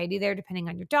of variety there depending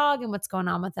on your dog and what's going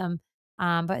on with them.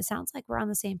 But it sounds like we're on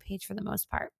the same page for the most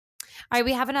part. All right,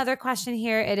 we have another question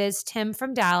here. It is Tim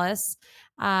from Dallas.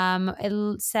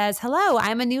 Says, "Hello,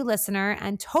 I'm a new listener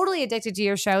and totally addicted to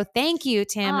your show. Thank you,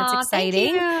 Tim. That's Aw, thank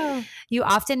exciting. you. You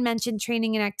often mention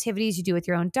training and activities you do with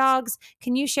your own dogs.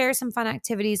 Can you share some fun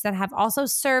activities that have also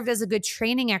served as a good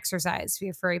training exercise for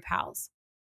your furry pals?"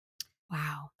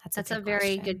 Wow, that's a That's a good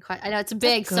very good question. question. I know it's It's a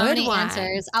big, so good many one.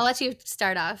 answers. I'll let you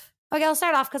start off. Okay, I'll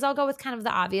start off because I'll go with kind of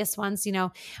the obvious ones.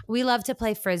 We love to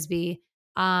play frisbee,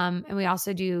 and we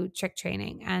also do trick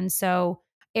training. And so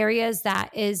areas that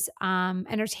is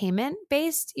entertainment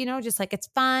based, just like it's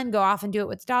fun, go off and do it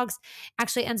with dogs,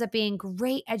 actually ends up being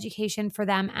great education for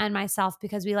them and myself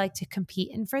because we like to compete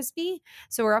in frisbee.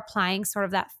 So we're applying sort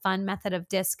of that fun method of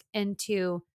disc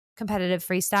into competitive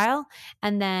freestyle.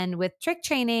 And then with trick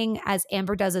training, as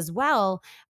Amber does as well,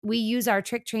 we use our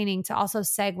trick training to also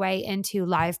segue into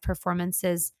live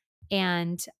performances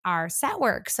and our set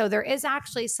work. So there is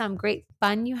actually some great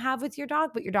fun you have with your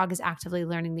dog, but your dog is actively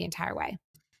learning the entire way.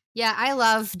 Yeah, I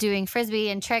love doing frisbee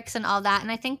and tricks and all that. And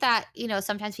I think that,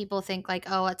 sometimes people think like,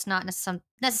 oh, it's not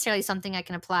necessarily something I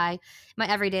can apply in my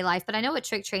everyday life. But I know with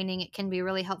trick training, it can be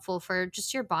really helpful for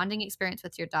just your bonding experience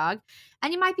with your dog.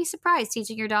 And you might be surprised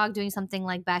teaching your dog doing something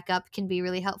like back up can be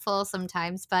really helpful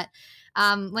sometimes. But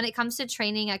when it comes to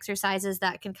training exercises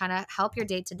that can kind of help your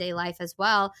day to day life as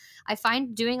well, I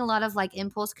find doing a lot of like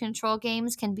impulse control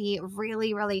games can be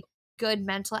really, really good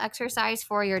mental exercise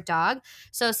for your dog.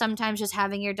 So sometimes just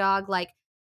having your dog like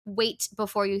wait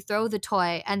before you throw the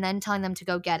toy and then telling them to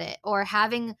go get it, or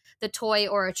having the toy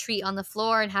or a treat on the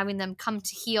floor and having them come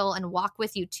to heel and walk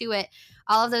with you to it.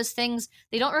 All of those things,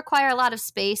 they don't require a lot of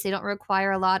space. They don't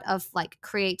require a lot of like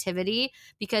creativity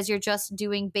because you're just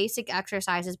doing basic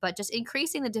exercises, but just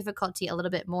increasing the difficulty a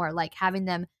little bit more, like having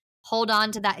them hold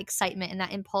on to that excitement and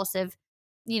that impulsiveness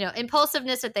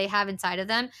that they have inside of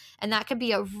them. And that could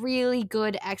be a really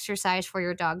good exercise for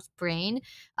your dog's brain,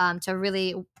 to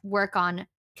really work on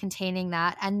containing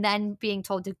that and then being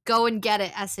told to go and get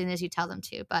it as soon as you tell them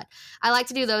to. But I like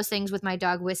to do those things with my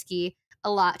dog Whiskey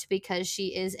a lot because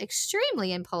she is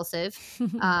extremely impulsive.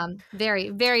 Very,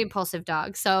 very impulsive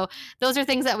dog. So those are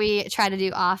things that we try to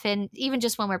do often, even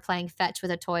just when we're playing fetch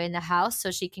with a toy in the house,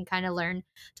 so she can kind of learn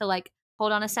to like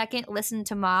hold on a second, listen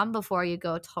to mom before you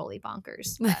go totally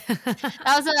bonkers. But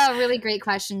that was a really great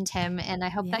question, Tim, and I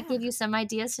hope that Yeah. gave you some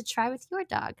ideas to try with your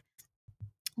dog.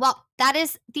 Well, that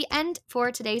is the end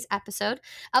for today's episode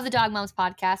of the Dog Moms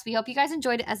podcast. We hope you guys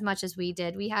enjoyed it as much as we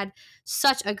did. We had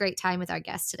such a great time with our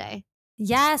guest today.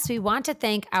 Yes, we want to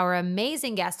thank our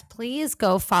amazing guest. Please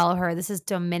go follow her. This is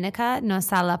Dominika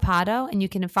Knossalla-Pado, and you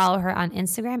can follow her on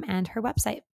Instagram and her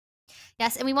website.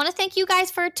 Yes, and we want to thank you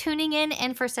guys for tuning in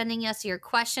and for sending us your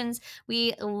questions.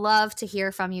 We love to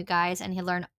hear from you guys and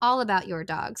learn all about your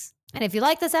dogs. And if you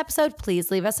like this episode,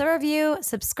 please leave us a review,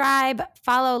 subscribe,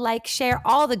 follow, like, share,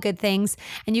 all the good things.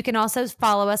 And you can also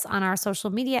follow us on our social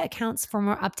media accounts for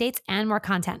more updates and more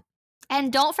content.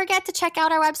 And don't forget to check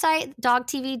out our website,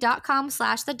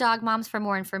 dogtv.com/thedogmoms for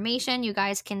more information. You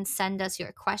guys can send us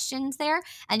your questions there,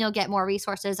 and you'll get more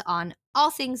resources on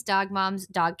all things dog moms,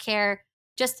 dog care,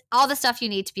 just all the stuff you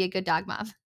need to be a good dog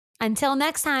mom. Until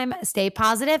next time, stay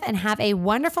positive and have a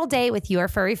wonderful day with your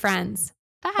furry friends.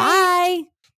 Bye. Bye.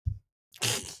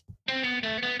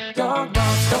 Dog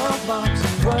moms,